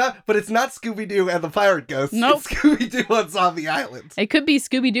course it's not Scooby-Doo and the pirate ghost. Nope. It's Scooby-Doo on Zombie Island. It could be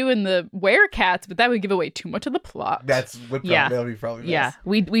Scooby-Doo and the Werecats, but that would give away too much of the plot. That would be probably Yeah, best.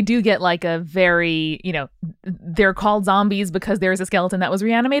 we do get like a very, they're called zombies because there's a skeleton that was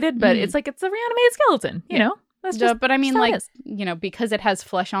reanimated, but Mhm. it's like it's a reanimated skeleton, you Yeah. know? That's just But I mean, how it like, is. because it has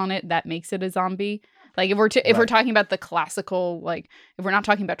flesh on it, that makes it a zombie. Like, if we're Right. talking about the classical, like, if we're not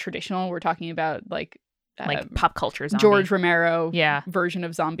talking about traditional, we're talking about like pop culture zombie. George Romero Yeah. version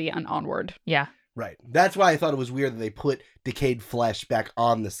of zombie and onward. Yeah. Right. That's why I thought it was weird that they put decayed flesh back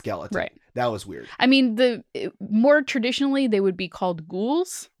on the skeleton. Right. That was weird. I mean, more traditionally they would be called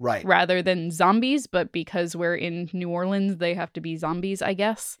ghouls Right. rather than zombies, but because we're in New Orleans, they have to be zombies, I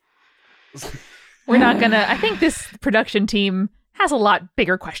guess. We're not gonna. I think this production team has a lot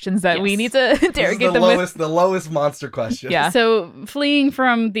bigger questions that we Yes. need to This is interrogate them with. the lowest monster question. Yeah. So, fleeing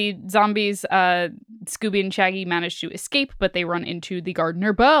from the zombies, Scooby and Shaggy manage to escape, but they run into the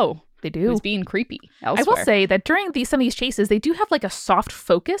gardener Bo, They who's do. being creepy I elsewhere. will say that during some of these chases, they do have like a soft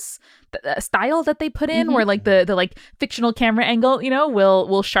focus style that they put in, Mhm. where like the like fictional camera angle,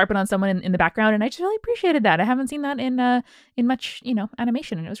 will sharpen on someone in the background, and I just really appreciated that. I haven't seen that in much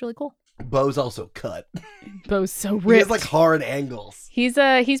animation, and it was really cool. Bo's also cut. Bo's so He ripped. has like hard angles. He's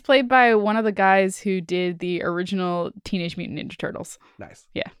played by one of the guys who did the original Teenage Mutant Ninja Turtles. Nice.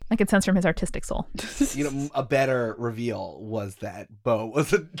 I can sense from his artistic soul. A better reveal was that Bo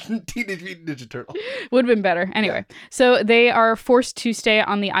was a Teenage Mutant Ninja Turtle. Would have been better. Anyway, so they are forced to stay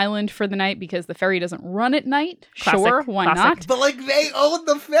on the island for the night because the ferry doesn't run at night. Classic, Sure, why classic. But like they own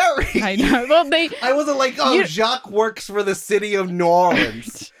the ferry. not? I know. Well, I wasn't like, Jacques works for the city of New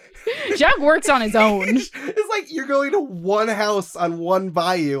Orleans. Jacques works on his own. It's like you're going to one house on one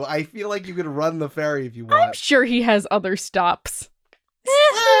bayou. I feel like you could run the ferry if you I'm want. sure he has other stops.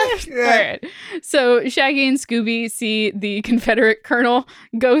 Yeah. All right. So Shaggy and Scooby see the Confederate colonel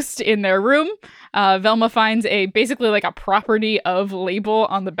ghost in their room. Velma finds basically like a property of label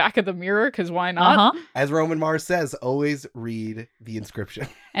on the back of the mirror, because why not? As Roman Mars says, always read the inscription.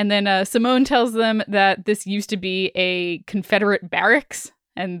 And then Simone tells them that this used to be a Confederate barracks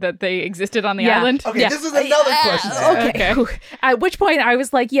and that they existed on the Yeah. island. Okay, this is another question. Okay. At which point I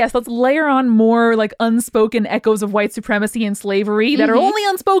was like, yes, let's layer on more like unspoken echoes of white supremacy and slavery that are Mhm. only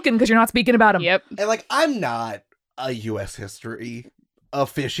unspoken because you're not speaking about them. Yep. And like, I'm not a U.S. history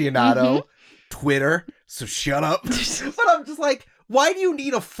aficionado, Twitter, so shut up. But I'm just like, why do you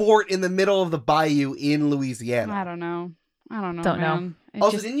need a fort in the middle of the bayou in Louisiana? I don't know. Don't know. man. It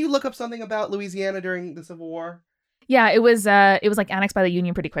Also, just- didn't you look up something about Louisiana during the Civil War? Yeah, it was like annexed by the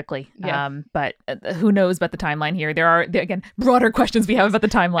Union pretty quickly. Yeah. But who knows about the timeline here? There are again broader questions we have about the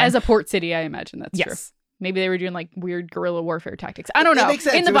timeline. as a port city, I imagine that's true. yes. Maybe they were doing like weird guerrilla warfare tactics. I don't know. It makes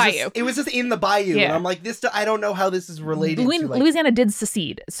sense. In the It was bayou. It was just in the bayou. Yeah. And I'm like, I don't know how this is related to like... Louisiana did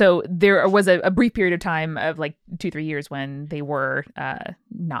secede, so there was a brief period of time of like 2-3 years when they were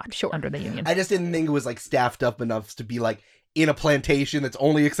not Sure. under the Union. I just didn't think it was like staffed up enough to be like in a plantation that's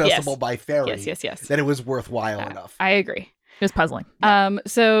only accessible Yes. by ferry. Yes. That it was worthwhile enough. I agree. It was puzzling.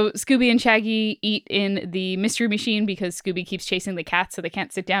 So Scooby and Shaggy eat in the mystery machine because Scooby keeps chasing the cat, so they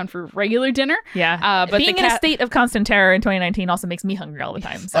can't sit down for regular dinner. Yeah, but being the in a cat- state of constant terror in 2019 also makes me hungry all the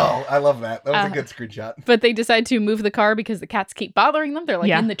time. So. Oh, I love that. That was a good screenshot. But they decide to move the car because the cats keep bothering them. They're like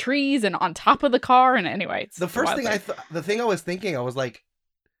Yeah. in the trees and on top of the car. And anyway, it's The first wild thing the thing I was thinking, I was like,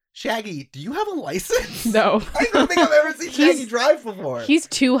 Shaggy, do you have a license? No. I don't think I've ever seen He's- Shaggy drive before. He's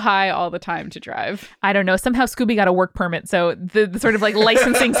too high all the time to drive. I don't know. Somehow Scooby got a work permit, so the sort of like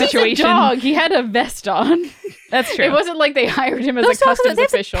licensing He's a situation. dog. He had a vest on. That's true. It wasn't like they hired him as Those a dogs, customs they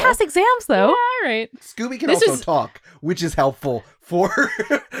have to official. pass exams Yeah, though. all right. Scooby can This also is- talk, which is helpful for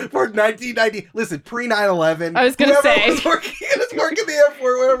 1990. Listen, pre 9/11. I was gonna say. Was working, just work in the airport,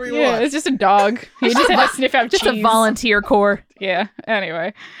 wherever you want. It's just a dog. He just had to sniff out Just cheese. a volunteer corps. Yeah.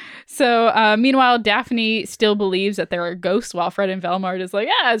 Anyway. So, meanwhile, Daphne still believes that there are ghosts, while Fred and Velma are just like,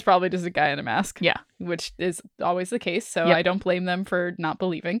 yeah, it's probably just a guy in a mask. Yeah. Which is always the case. So Yep. I don't blame them for not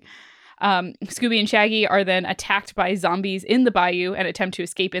believing. Scooby and Shaggy are then attacked by zombies in the bayou and attempt to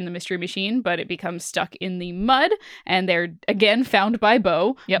escape in the Mystery Machine, but it becomes stuck in the mud, and they're again found by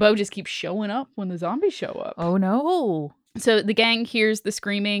Bo. Yep. Bo just keeps showing up when the zombies show up. Oh no. So the gang hears the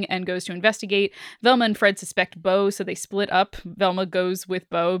screaming and goes to investigate. Velma and Fred suspect Bo, so they split up. Velma goes with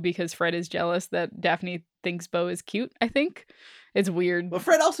Bo because Fred is jealous that Daphne thinks Bo is cute, I think. It's weird. But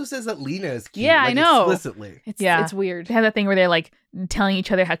Fred also says that Lena is cute. Yeah, I know. Explicitly. It's weird. They have that thing where they're like telling each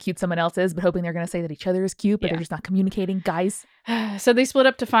other how cute someone else is, but hoping they're going to say that each other is cute, but Yeah. they're just not communicating. Guys. So they split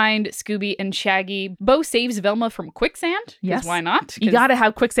up to find Scooby and Shaggy. Bo saves Velma from quicksand. 'Cause Yes. why not? You 'Cause- got to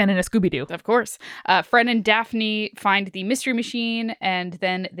have quicksand in a Scooby-Doo. Of course. Fred and Daphne find the Mystery Machine, and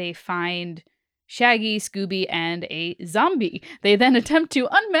then they find Shaggy, Scooby, and a zombie. They then attempt to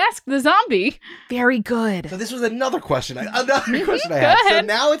unmask the zombie. Very good. So this was another question. Another question I Go had. So ahead.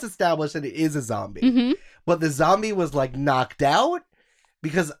 now it's established that it is a zombie. Mm-hmm. But the zombie was like knocked out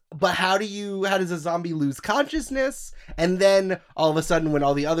but how does a zombie lose consciousness? And then all of a sudden when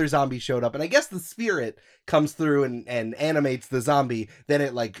all the other zombies showed up, and I guess the spirit comes through and animates the zombie, then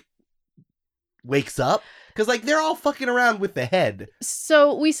it like wakes up. Because like they're all fucking around with the head.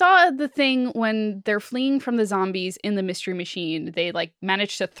 So we saw the thing when they're fleeing from the zombies in the Mystery Machine. They like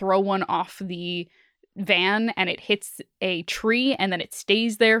managed to throw one off the van and it hits a tree and then it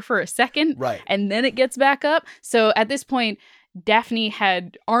stays there for a second. Right. And then it gets back up. So at this point, Daphne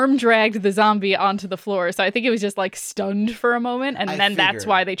had arm dragged the zombie onto the floor. So I think it was just like stunned for a moment. And then that's figured.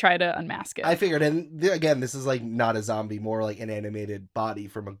 why they try to unmask it. I figured, and again, this is like not a zombie, more like an animated body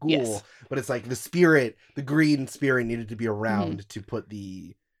from a ghoul. Yes. But it's like the green spirit needed to be around to put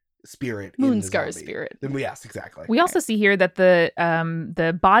the spirit in the Moonscar's zombie. spirit. Then yes, exactly. We also see here that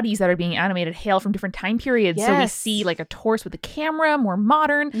the bodies that are being animated hail from different time periods. So we Yes. see like a torso with a camera, more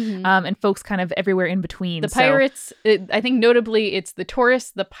modern, Mhm. and folks kind of everywhere in between. The So- pirates, I think notably, it's the tourists,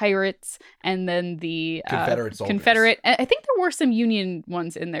 the pirates, and then the Confederate soldiers. Confederate. I think there were some Union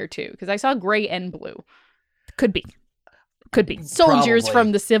ones in there too, because I saw gray and blue. Could be. Soldiers Probably.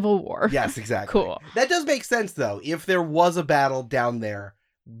 from the Civil War. Yes, exactly. Cool. That does make sense, though. If there was a battle down there,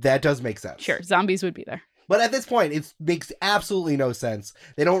 that does make sense. Sure, zombies would be there. But at this point, it makes absolutely no sense.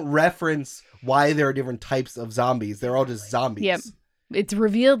 They don't reference why there are different types of zombies. They're all just zombies. Yep. It's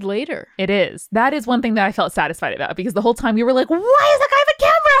revealed later. It is. That is one thing that I felt satisfied about because the whole time we were like, why is that guy have a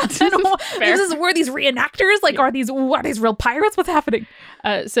camera? Fair. Were these reenactors? Like, are these real pirates? What's happening?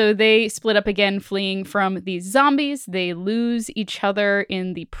 So they split up again, fleeing from these zombies. They lose each other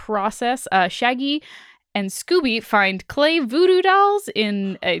in the process. Shaggy and Scooby find clay voodoo dolls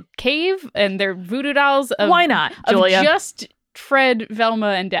in a cave, and they're voodoo dolls of, Why not, of Julia? just Fred,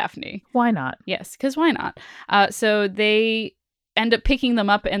 Velma, and Daphne. Why not? Yes, because why not? So they end up picking them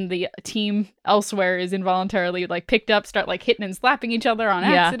up, and the team elsewhere is involuntarily like picked up, start like hitting and slapping each other on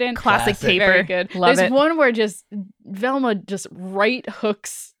accident. Classic Classic. paper. Very good. Love There's it. one where just Velma just right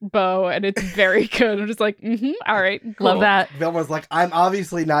hooks Bo, and it's very good. I'm just like, all right, cool. Love that. Velma's like, I'm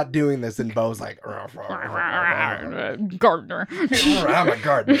obviously not doing this. And Bo's like, Gardner. I'm a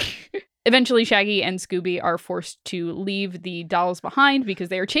gardener. Eventually, Shaggy and Scooby are forced to leave the dolls behind because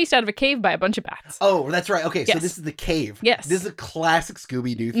they are chased out of a cave by a bunch of bats. Oh, that's right. Okay, so Yes. this is the cave. Yes. This is a classic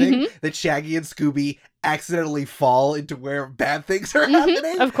Scooby-Doo thing that Shaggy and Scooby accidentally fall into where bad things are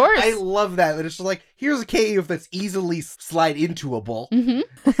happening. Of course. I love that. That it's just like, here's a cave that's easily slide intoable.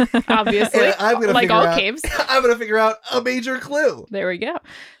 Obviously, And I'm gonna like figure all out, caves. I'm gonna figure out a major clue. There we go.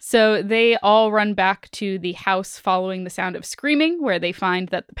 So they all run back to the house following the sound of screaming, where they find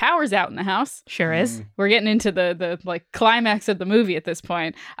that the power's out in the house. Sure is. We're getting into the like climax of the movie at this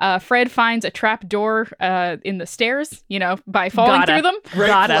point. Fred finds a trap door in the stairs, by falling Gotta. through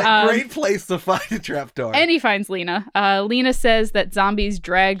them. Great place to find a trapdoor. And he finds Lena. Lena says that zombies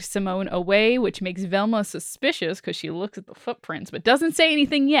dragged Simone away, which makes Velma suspicious because she looks at the footprints but doesn't say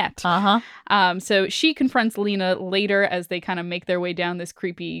anything yet. So she confronts Lena later as they kind of make their way down this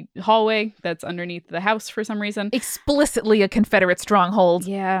creepy hallway that's underneath the house for some reason. Explicitly a Confederate stronghold.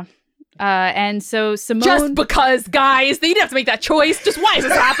 Yeah. And so Simone... Just because, guys, they didn't have to make that choice. Just why is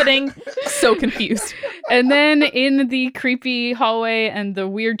this happening? So confused. And then in the creepy hallway and the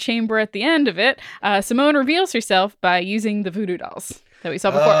weird chamber at the end of it, Simone reveals herself by using the voodoo dolls that we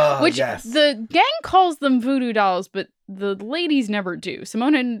saw before. Which yes. the gang calls them voodoo dolls, but the ladies never do.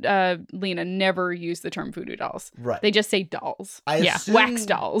 Simone and Lena never use the term voodoo dolls. Right. They just say dolls. Wax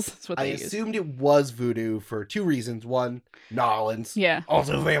dolls. That's what they use. I assumed it was voodoo for two reasons. One, Nolans. Yeah.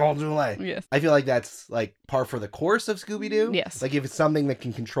 Also famous. Yes. I feel like that's like par for the course of Scooby-Doo. Yes. Like if it's something that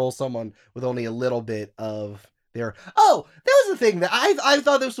can control someone with only a little bit of their... Oh, that was the thing that I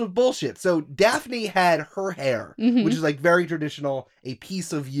thought this was bullshit. So Daphne had her hair, which is like very traditional. A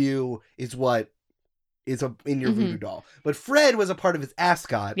piece of you is what is in your voodoo doll. But Fred was a part of his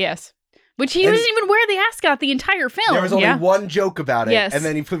ascot. Yes. Which he didn't even wear the ascot the entire film. There was only one joke about it. Yes. And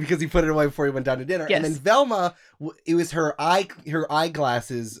then because he put it away before he went down to dinner. Yes. And then Velma, it was her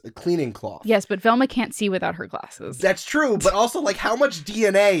eyeglasses cleaning cloth. Yes, but Velma can't see without her glasses. That's true, but also like how much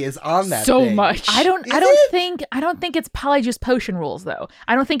DNA is on that so thing? much. I don't think it's Polyjuice Potion rules though.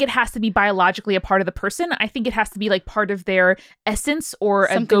 I don't think it has to be biologically a part of the person. I think it has to be like part of their essence or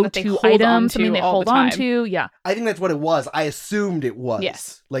something a go-to item, something they hold on to. Yeah. I think that's what it was. I assumed it was.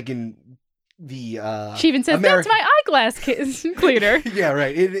 Yes. Like in the she even says that's my eyeglass cleaner. Yeah,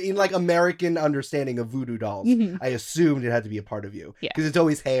 right. In like American understanding of voodoo dolls, I assumed it had to be a part of you. Yeah. Because it's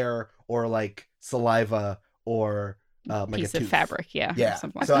always hair or like saliva or like piece a of tooth. fabric, yeah. So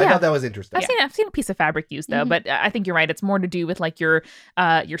Like I thought that was interesting. I've seen a piece of fabric used though, but I think you're right. It's more to do with like your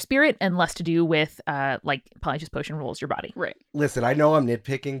spirit and less to do with like Polyjuice Potion rules your body. Right. Listen, I know I'm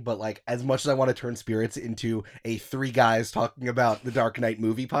nitpicking, but like as much as I want to turn spirits into a three guys talking about the Dark Knight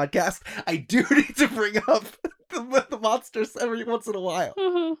movie podcast, I do need to bring up the monsters every once in a while.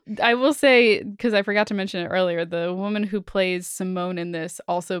 I will say, because I forgot to mention it earlier, the woman who plays Simone in this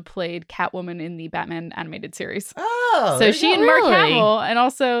also played Catwoman in the Batman animated series. Oh, so she and Mark Really? Hamill, and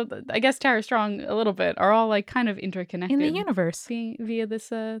also I guess Tara Strong a little bit, are all like kind of interconnected In the universe. via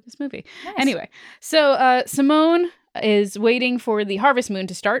this movie. Nice. Anyway, so Simone is waiting for the harvest moon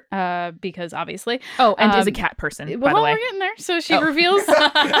to start because obviously. Oh, and is a cat person, by the way. We're getting there. So she reveals.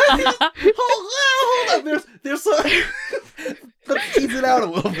 Hold on. There's let's tease it out a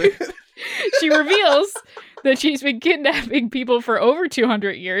little bit. She reveals that she's been kidnapping people for over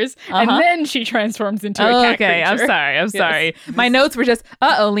 200 years, and then she transforms into a cat creature. I'm sorry. My notes were just,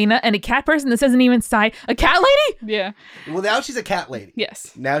 Lena, and a cat person. This isn't even a cat lady? Yeah. Well, now she's a cat lady.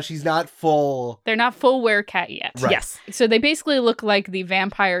 Yes. Now she's not full. They're not full werecat yet. Right. Yes. So they basically look like the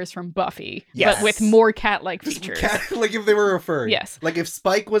vampires from Buffy, Yes. but with more cat-like features. Like if they were a furry. Yes. Like if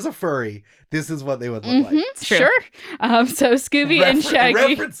Spike was a furry, this is what they would look like. True. Sure. So Scooby and Shaggy.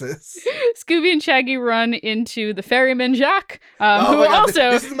 References. Scooby and Shaggy run into the ferryman Jacques, who my God,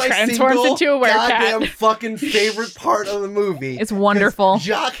 also this is my transforms single into a goddamn werecat. fucking favorite part of the movie. It's wonderful. 'Cause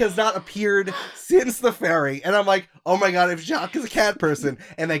Jacques has not appeared since the ferry, and I'm like, oh my God, if Jacques is a cat person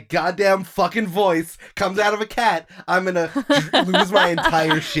and that goddamn fucking voice comes out of a cat, I'm gonna lose my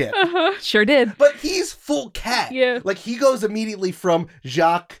entire shit. Sure did. But he's full cat. Yeah. Like he goes immediately from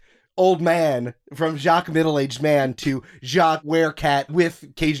Jacques old man, from Jacques middle-aged man to Jacques werecat with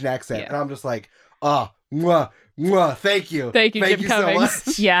Cajun accent. Yeah. And I'm just like, mwah, thank you. Thank you, Jim so Cummings.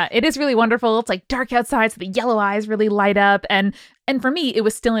 much. Yeah, it is really wonderful. It's like dark outside, so the yellow eyes really light up. And for me, it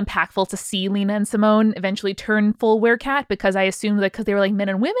was still impactful to see Lena and Simone eventually turn full werecat because I assumed that because they were like men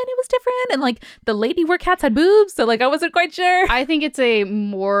and women, it was different. And like the lady werecats had boobs, so like I wasn't quite sure. I think it's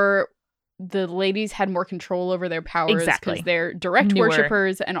the ladies had more control over their powers Exactly. because they're direct Newer.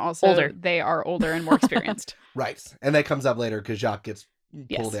 worshippers and also Older. they are older and more experienced. Right. And that comes up later because Jacques gets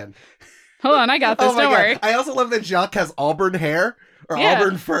pulled in. Hold on, I got this. Oh my Don't God. worry. I also love that Jacques has auburn hair or Yeah.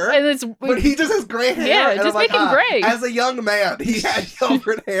 auburn fur. And it's But he just has gray hair. Yeah, and just I'm like, make him gray. As a young man, he had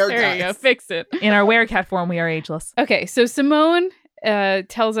auburn hair, there guys. you go. Fix it. In our werecat form, we are ageless. Okay, so Simone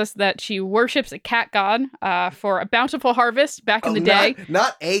tells us that she worships a cat god for a bountiful harvest back in the day.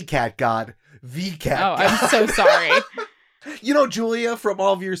 Not a cat god, the cat Oh, god. I'm so sorry. You know, Julia, from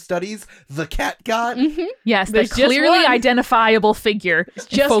all of your studies, the cat god? Yes, the There's just clearly one. identifiable figure in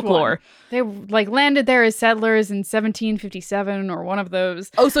just folklore. one. They like landed there as settlers in 1757 or one of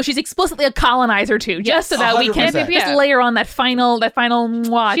those. Oh, so she's explicitly a colonizer too, just so that we can 100%. just layer on that final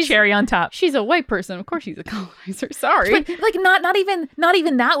mwah She's- cherry on top. She's a white person. Of course she's a colonizer. Sorry. But like not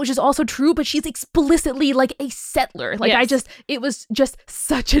even that, which is also true, but she's explicitly like a settler. Like Yes. it was just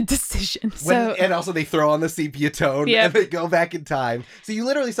such a decision. And also they throw on the sepia tone Yep. and they go back in time. So you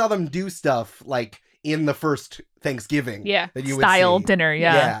literally saw them do stuff like in the first Thanksgiving. Yeah. That you Style would see. dinner,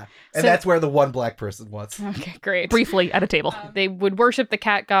 yeah. And So- that's where the one black person was. Okay, great. Briefly at a table. They would worship the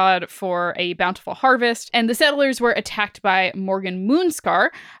cat god for a bountiful harvest, and the settlers were attacked by Morgan Moonscar.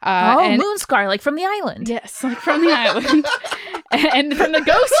 And Moonscar, like from the island. yes, like from the island, and from the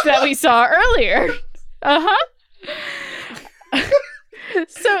ghost that we saw earlier.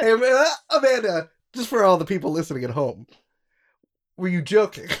 So Hey, Amanda, just for all the people listening at home, were you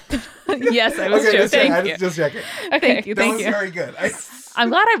joking? Yes, I was Okay, joking. just checking. Okay. Thank you, That thank was you. very good. I'm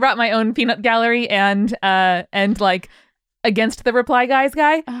glad I brought my own peanut gallery and like against the reply guys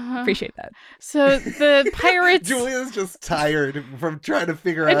guy. Appreciate that. So the pirates. Julia's just tired from trying to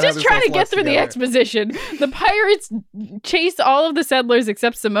figure out. I'm how just this trying all to get slots through the together. exposition. The pirates chase all of the settlers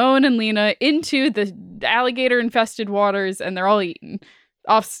except Simone and Lena into the alligator-infested waters, and they're all eaten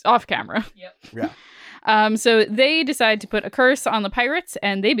off camera. Yep. Yeah. So they decide to put a curse on the pirates,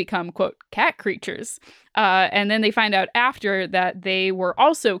 and they become, quote, cat creatures. And then they find out after that they were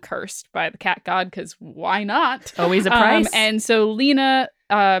also cursed by the cat god, because why not? Always a price. And so Lena,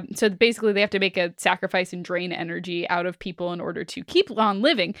 so basically they have to make a sacrifice and drain energy out of people in order to keep on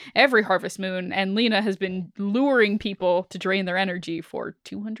living every harvest moon. And Lena has been luring people to drain their energy for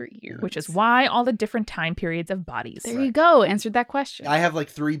 200 years. Which is why all the different time periods of bodies. There you go. Answered that question. I have like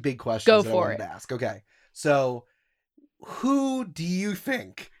 3 big questions Go that I for wanted it. to ask. Okay. So, who do you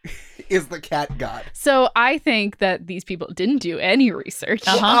think is the cat god? So I think that these people didn't do any research.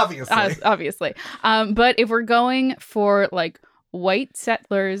 Well, obviously. Obviously. But if we're going for like white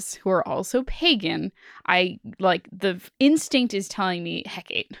settlers who are also pagan, I like the instinct is telling me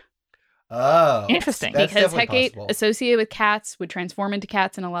Hecate. Oh. Interesting. That's Because definitely Hecate, possible. associated with cats, would transform into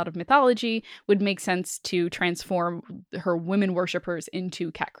cats in a lot of mythology, would make sense to transform her women worshippers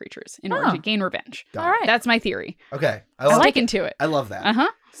into cat creatures in order Oh. to gain revenge. Got All it. right. That's my theory. Okay. I I'm love, sticking to it. I love that. Uh-huh.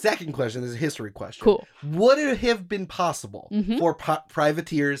 Second question is a history question. Cool. Would it have been possible Mhm. for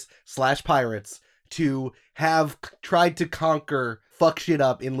privateers / pirates to have tried to conquer fuck shit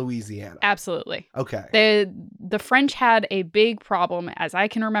up in Louisiana? Absolutely. Okay. The French had a big problem, as I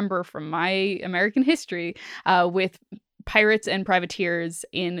can remember from my American history, with pirates and privateers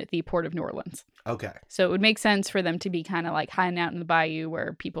in the port of New Orleans. Okay. So it would make sense for them to be kind of like hiding out in the bayou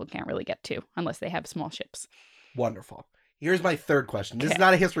where people can't really get to unless they have small ships. Wonderful. Here's my third question. This is Okay.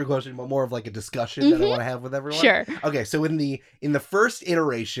 not a history question, but more of like a discussion that I Mhm. want to have with everyone. Sure. Okay, so in the first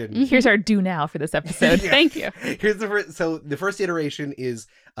iteration, Here's our do now for this episode. Yeah. Thank you. Here's the first. So the first iteration is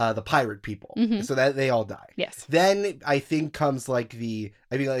the pirate people, Mhm. so that they all die. Yes. Then I think comes like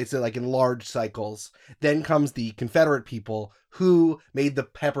it's like in large cycles. Then comes the Confederate people who made the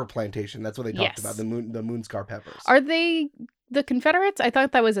pepper plantation. That's what they talked Yes. about, the Moonscar peppers. Are they the Confederates? I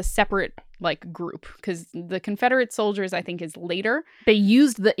thought that was a separate like group because the Confederate soldiers I think is later. They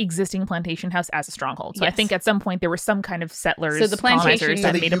used the existing plantation house as a stronghold. So I Yes. think at some point there were some kind of settlers, So the plantation- colonizers So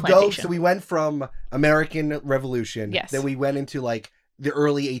that that made a you plantation. so we went from American Revolution. Yes. Then we went into like the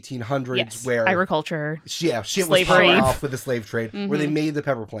early 1800s Yes. where Agriculture. shit was Slavery. popping off with the slave trade, where they Mhm. made the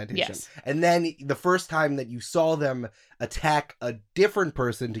pepper plantation. Yes. And then the first time that you saw them attack a different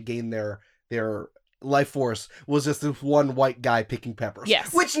person to gain their life force was just this one white guy picking peppers.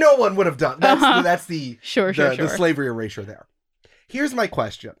 Yes. Which no one would have done. That's Uh-huh. that's the Sure. the slavery erasure there. Here's my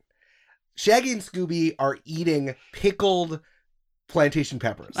question. Shaggy and Scooby are eating pickled plantation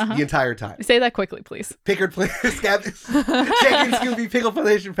peppers Uh-huh. the entire time. Say that quickly, please. Shaggy and Scooby pickle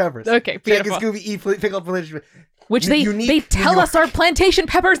plantation peppers. Okay, Shaggy and beautiful. Scooby eat pickled plantation peppers. Which Unique they New tell us York. are plantation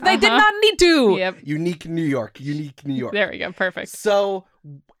peppers. They did Uh-huh. not need to. Yep. Unique New York. There we go. Perfect. So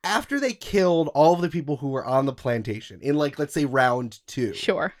after they killed all of the people who were on the plantation in like let's say round 2,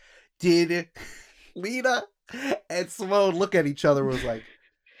 Sure. did Lena and Simone look at each other and was like,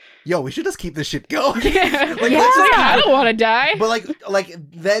 yo, we should just keep this shit going. Yeah. Like, Yeah. let's just I don't want to die. But like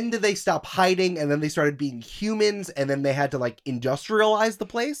then did they stop hiding and then they started being humans and then they had to like industrialize the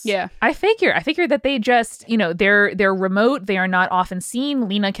place? Yeah. I figure that they just, they're remote. They are not often seen.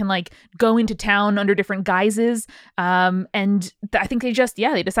 Lena can like go into town under different guises. And I think they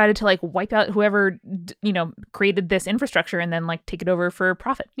decided to like wipe out whoever, created this infrastructure and then like take it over for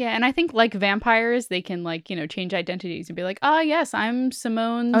profit. Yeah, and I think like vampires, they can like, change identities and be like, yes, I'm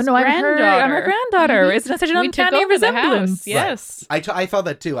Simone's Oh no, I'm her granddaughter. Mhm. It's such an We took uncanny over the resemblance. house. Yes. I thought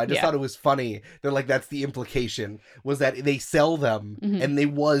that too. I just Yeah. thought it was funny. They're like, that's the implication, was that they sell them Mhm. and they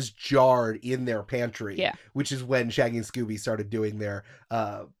was jarred in their pantry. Yeah. Which is when Shaggy and Scooby started doing their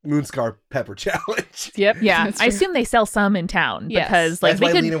Moonscar Pepper Challenge. Yep. Yeah, that's I true. assume they sell some in town Yes. because like That's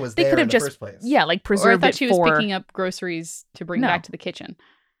why they Lena was could there in have the just first place. like Or I preserved thought it she was for picking up groceries to bring No. back to the kitchen.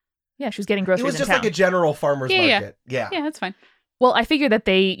 yeah, she was getting It groceries was in just town. like a general farmer's Yeah, yeah. market. Yeah. Yeah, that's fine. Well, I figured that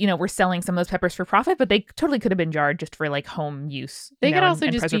they, were selling some of those peppers for profit, but they totally could have been jarred just for like home use. They you could know, also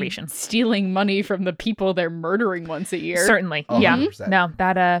and just preservation. be stealing money from the people they're murdering once a year. Certainly, Oh, yeah. 100%. No,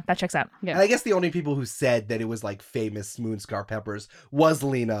 that checks out. Yeah. And I guess the only people who said that it was like famous Moonscar Peppers was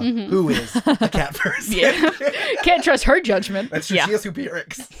Lena, Mhm. who is a cat person. Yeah. Can't trust her judgment. That's true. Yeah. She has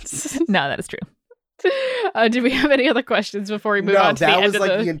superiors. No, that is true. Did we have any other questions before we move on to the that end was of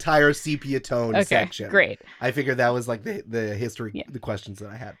like the... the entire sepia tone section. Great. I figured that was like the history, the questions that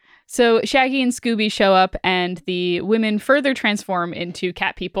I had. So Shaggy and Scooby show up, and the women further transform into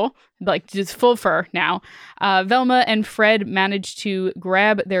cat people, like just full fur now. Velma and Fred manage to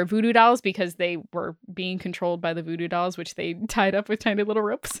grab their voodoo dolls because they were being controlled by the voodoo dolls, which they tied up with tiny little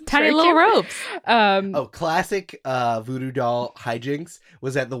ropes. Tiny little ropes. Classic voodoo doll hijinks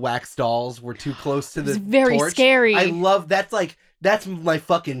was that the wax dolls were too close to the very torch. Scary. I love that's my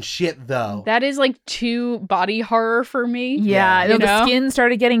fucking shit though. That is like too body horror for me. Yeah, you know? The skin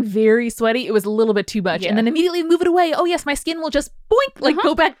started getting very sweaty. It was a little bit too much. Yeah. And then immediately move it away. Oh yes, my skin will just boink,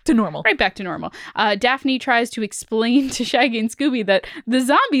 go back to normal. Right back to normal. Daphne tries to explain to Shaggy and Scooby that the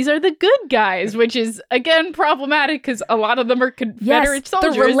zombies are the good guys, which is, again, problematic because a lot of them are Confederate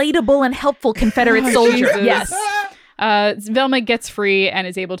soldiers. The relatable and helpful Confederate soldier. Yes. Velma gets free and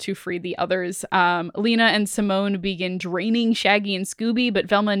is able to free the others. Lena and Simone begin draining Shaggy and Scooby, but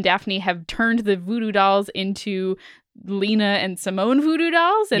Velma and Daphne have turned the voodoo dolls into Lena and Simone voodoo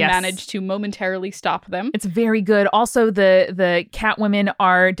dolls and managed to momentarily stop them. It's very good. Also, the cat women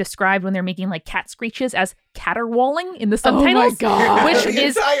are described when they're making like cat screeches as caterwauling in the subtitles, which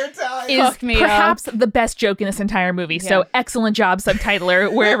is perhaps the best joke in this entire movie. Yeah. So excellent job,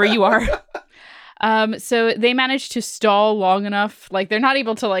 subtitler, wherever you are. So they managed to stall long enough, like they're not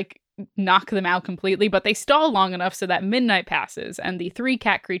able to like knock them out completely, but they stall long enough so that midnight passes and the three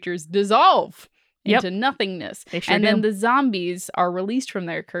cat creatures dissolve into nothingness. They sure and do. Then the zombies are released from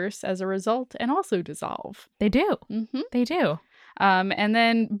their curse as a result and also dissolve. They do. Mm-hmm. They do. And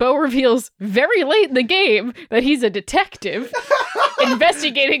then Bo reveals very late in the game that he's a detective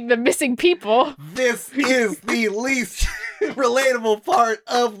investigating the missing people. This is the least relatable part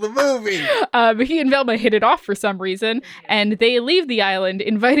of the movie. He and Velma hit it off for some reason, and they leave the island,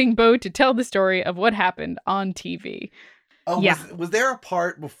 inviting Bo to tell the story of what happened on TV. Oh, yeah. Was there a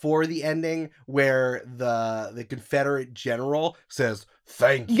part before the ending where the Confederate general says,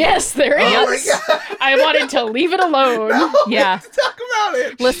 "Thank you"? Yes, there is. Oh my God. I wanted to leave it alone. No, yeah. Let's talk about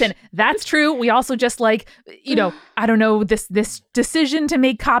it. Listen, that's true. We also just like, I don't know, this decision to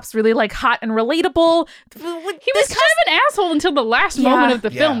make cops really like hot and relatable. He was kind of an asshole until the last moment of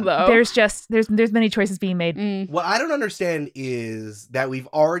the film, though. There's many choices being made. What I don't understand is that we've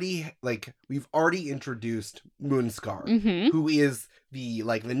already introduced Moonscar, who is the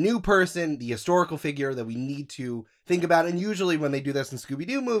new person, the historical figure that we need to think about. And usually when they do this in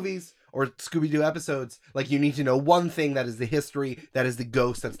Scooby-Doo movies or Scooby-Doo episodes, like you need to know one thing that is the history, that is the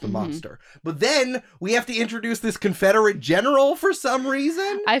ghost, that's the monster. But then we have to introduce this Confederate general for some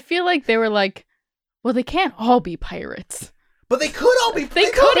reason. I feel like they were like, well, they can't all be pirates. But they could all be.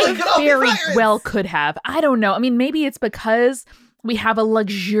 They very well could have. I don't know. I mean, maybe it's because we have a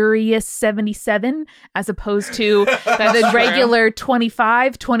luxurious 77 as opposed to the regular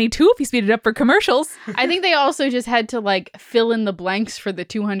 25, 22 if you speed it up for commercials. I think they also just had to like fill in the blanks for the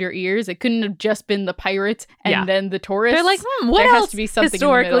 200 years. It couldn't have just been the pirates and then the tourists. They're like, what there else has to be something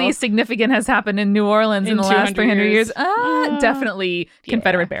historically significant has happened in New Orleans in the last 300 years? Definitely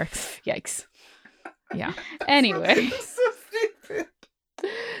Confederate barracks. Yikes. Yeah. Anyway. So stupid.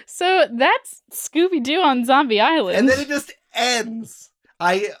 So that's Scooby-Doo on Zombie Island. And then it just ends.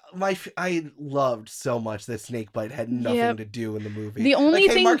 I loved so much that Snakebite had nothing to do in the movie. The only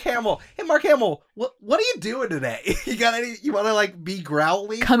thing, Mark Hamill, what are you doing today? You want to like be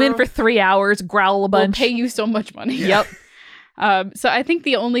growly? Come in for 3 hours, growl a bunch. We'll pay you so much money. Yep. So I think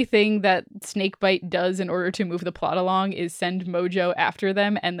the only thing that Snakebite does in order to move the plot along is send Mojo after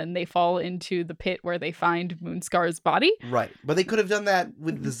them, and then they fall into the pit where they find Moonscar's body. Right, but they could have done that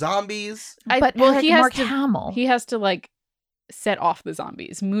with the zombies. He has to like set off the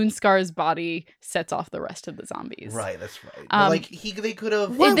zombies. Moonscar's body sets off the rest of the zombies. Right, that's right. But they could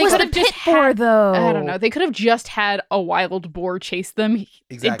have. What was the pit for, though? I don't know. They could have just had a wild boar chase them.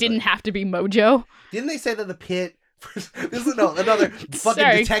 Exactly. It didn't have to be Mojo. Didn't they say that the pit? This is another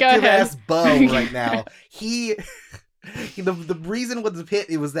fucking detective ass Bo right now. The reason with the pit,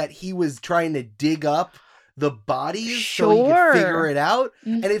 it was that he was trying to dig up the bodies so he could figure it out,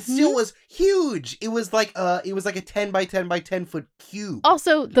 and it still was huge. It was like a 10 by 10 by 10 foot cube.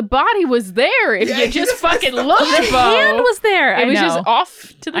 Also, the body was there. If you just fucking looked, the hand was there. It was just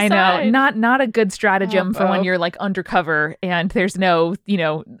off to the side. I know, not a good stratagem for when you're like undercover and there's no,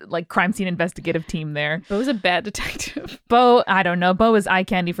 like crime scene investigative team there. Bo's a bad detective. Bo, I don't know. Bo is eye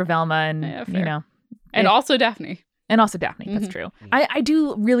candy for Velma, and and also Daphne. And also Daphne. That's true. I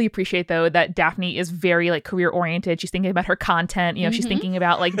do really appreciate, though, that Daphne is very like career oriented. She's thinking about her content. You know, she's thinking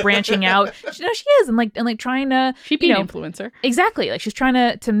about like branching out. She is. And like trying to, she'd be an influencer. Exactly. Like she's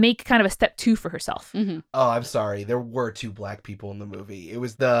trying to make kind of a step 2 for herself. Oh, I'm sorry. There were 2 black people in the movie. It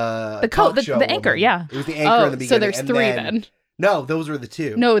was the anchor. woman. Yeah. It was the anchor in the beginning. So there's 3 then. No, those were the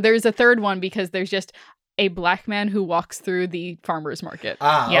 2. No, there's a 3rd one because there's just a black man who walks through the farmer's market.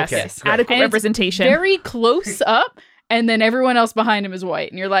 Yes. Okay. Adequate representation. Very close up, and then everyone else behind him is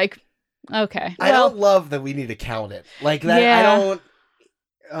white. And you're like, okay. I don't love that we need to count it. Like that, Yeah. I don't...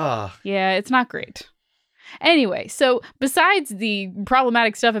 Yeah, it's not great. Anyway, so besides the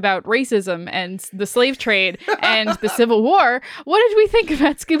problematic stuff about racism and the slave trade and the Civil War, what did we think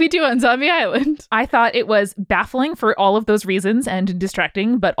about Scooby-Doo on Zombie Island? I thought it was baffling for all of those reasons and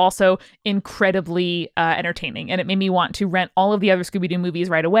distracting, but also incredibly entertaining. And it made me want to rent all of the other Scooby-Doo movies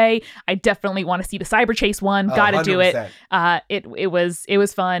right away. I definitely want to see the Cyber Chase one. Gotta do it. 100%. It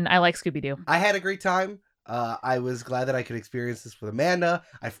was fun. I like Scooby-Doo. I had a great time. I was glad that I could experience this with Amanda.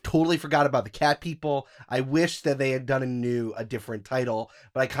 I totally forgot about the cat people. I wish that they had done a different title,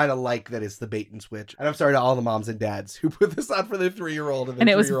 but I kind of like that it's the bait and switch. And I'm sorry to all the moms and dads who put this on for their 3-year-old. And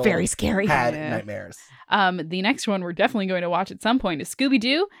it was very scary. Had nightmares. The next one we're definitely going to watch at some point is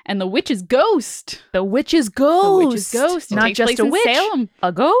Scooby-Doo and the Witch's Ghost. The Witch's Ghost. The Witch's Ghost. It Not takes just place a in witch. Salem.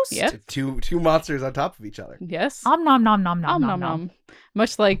 A ghost? Yep. Two monsters on top of each other. Yes. Om nom nom nom nom Om nom nom.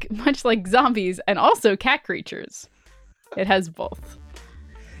 Much like zombies and also cat creatures. It has both.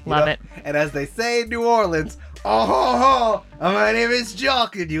 Love it. And as they say in New Orleans, oh ho ho, my name is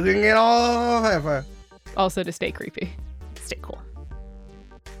Jock and you can get all over. Also to stay creepy. Stay cool.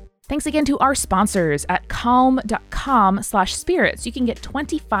 Thanks again to our sponsors at calm.com/spirits. You can get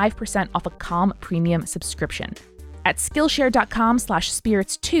 25% off a Calm premium subscription. At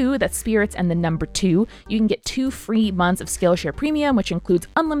Skillshare.com/spirits2, that's spirits and the number 2, you can get 2 free months of Skillshare Premium, which includes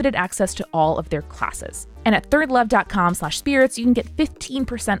unlimited access to all of their classes. And at thirdlove.com/spirits, you can get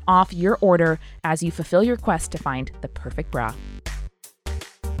 15% off your order as you fulfill your quest to find the perfect bra.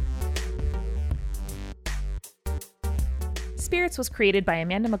 Spirits was created by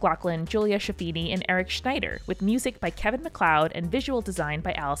Amanda McLaughlin, Julia Shafini, and Eric Schneider, with music by Kevin MacLeod and visual design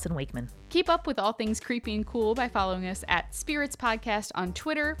by Allison Wakeman. Keep up with all things creepy and cool by following us at Spirits Podcast on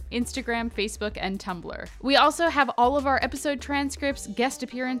Twitter, Instagram, Facebook, and Tumblr. We also have all of our episode transcripts, guest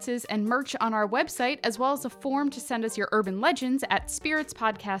appearances, and merch on our website, as well as a form to send us your urban legends at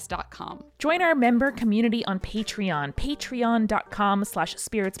spiritspodcast.com. Join our member community on Patreon,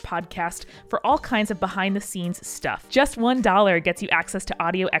 patreon.com/spiritspodcast, for all kinds of behind-the-scenes stuff. Just $1 gets you access to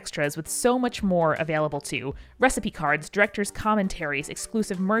audio extras with so much more available too. Recipe cards, director's commentaries,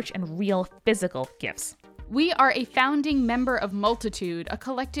 exclusive merch, and real physical gifts. We are a founding member of Multitude, a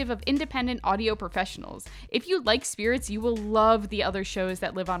collective of independent audio professionals. If you like Spirits, you will love the other shows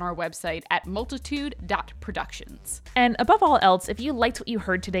that live on our website at multitude.productions. And above all else, if you liked what you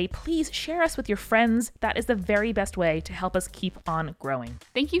heard today, please share us with your friends. That is the very best way to help us keep on growing.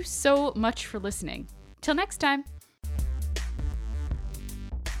 Thank you so much for listening. Till next time.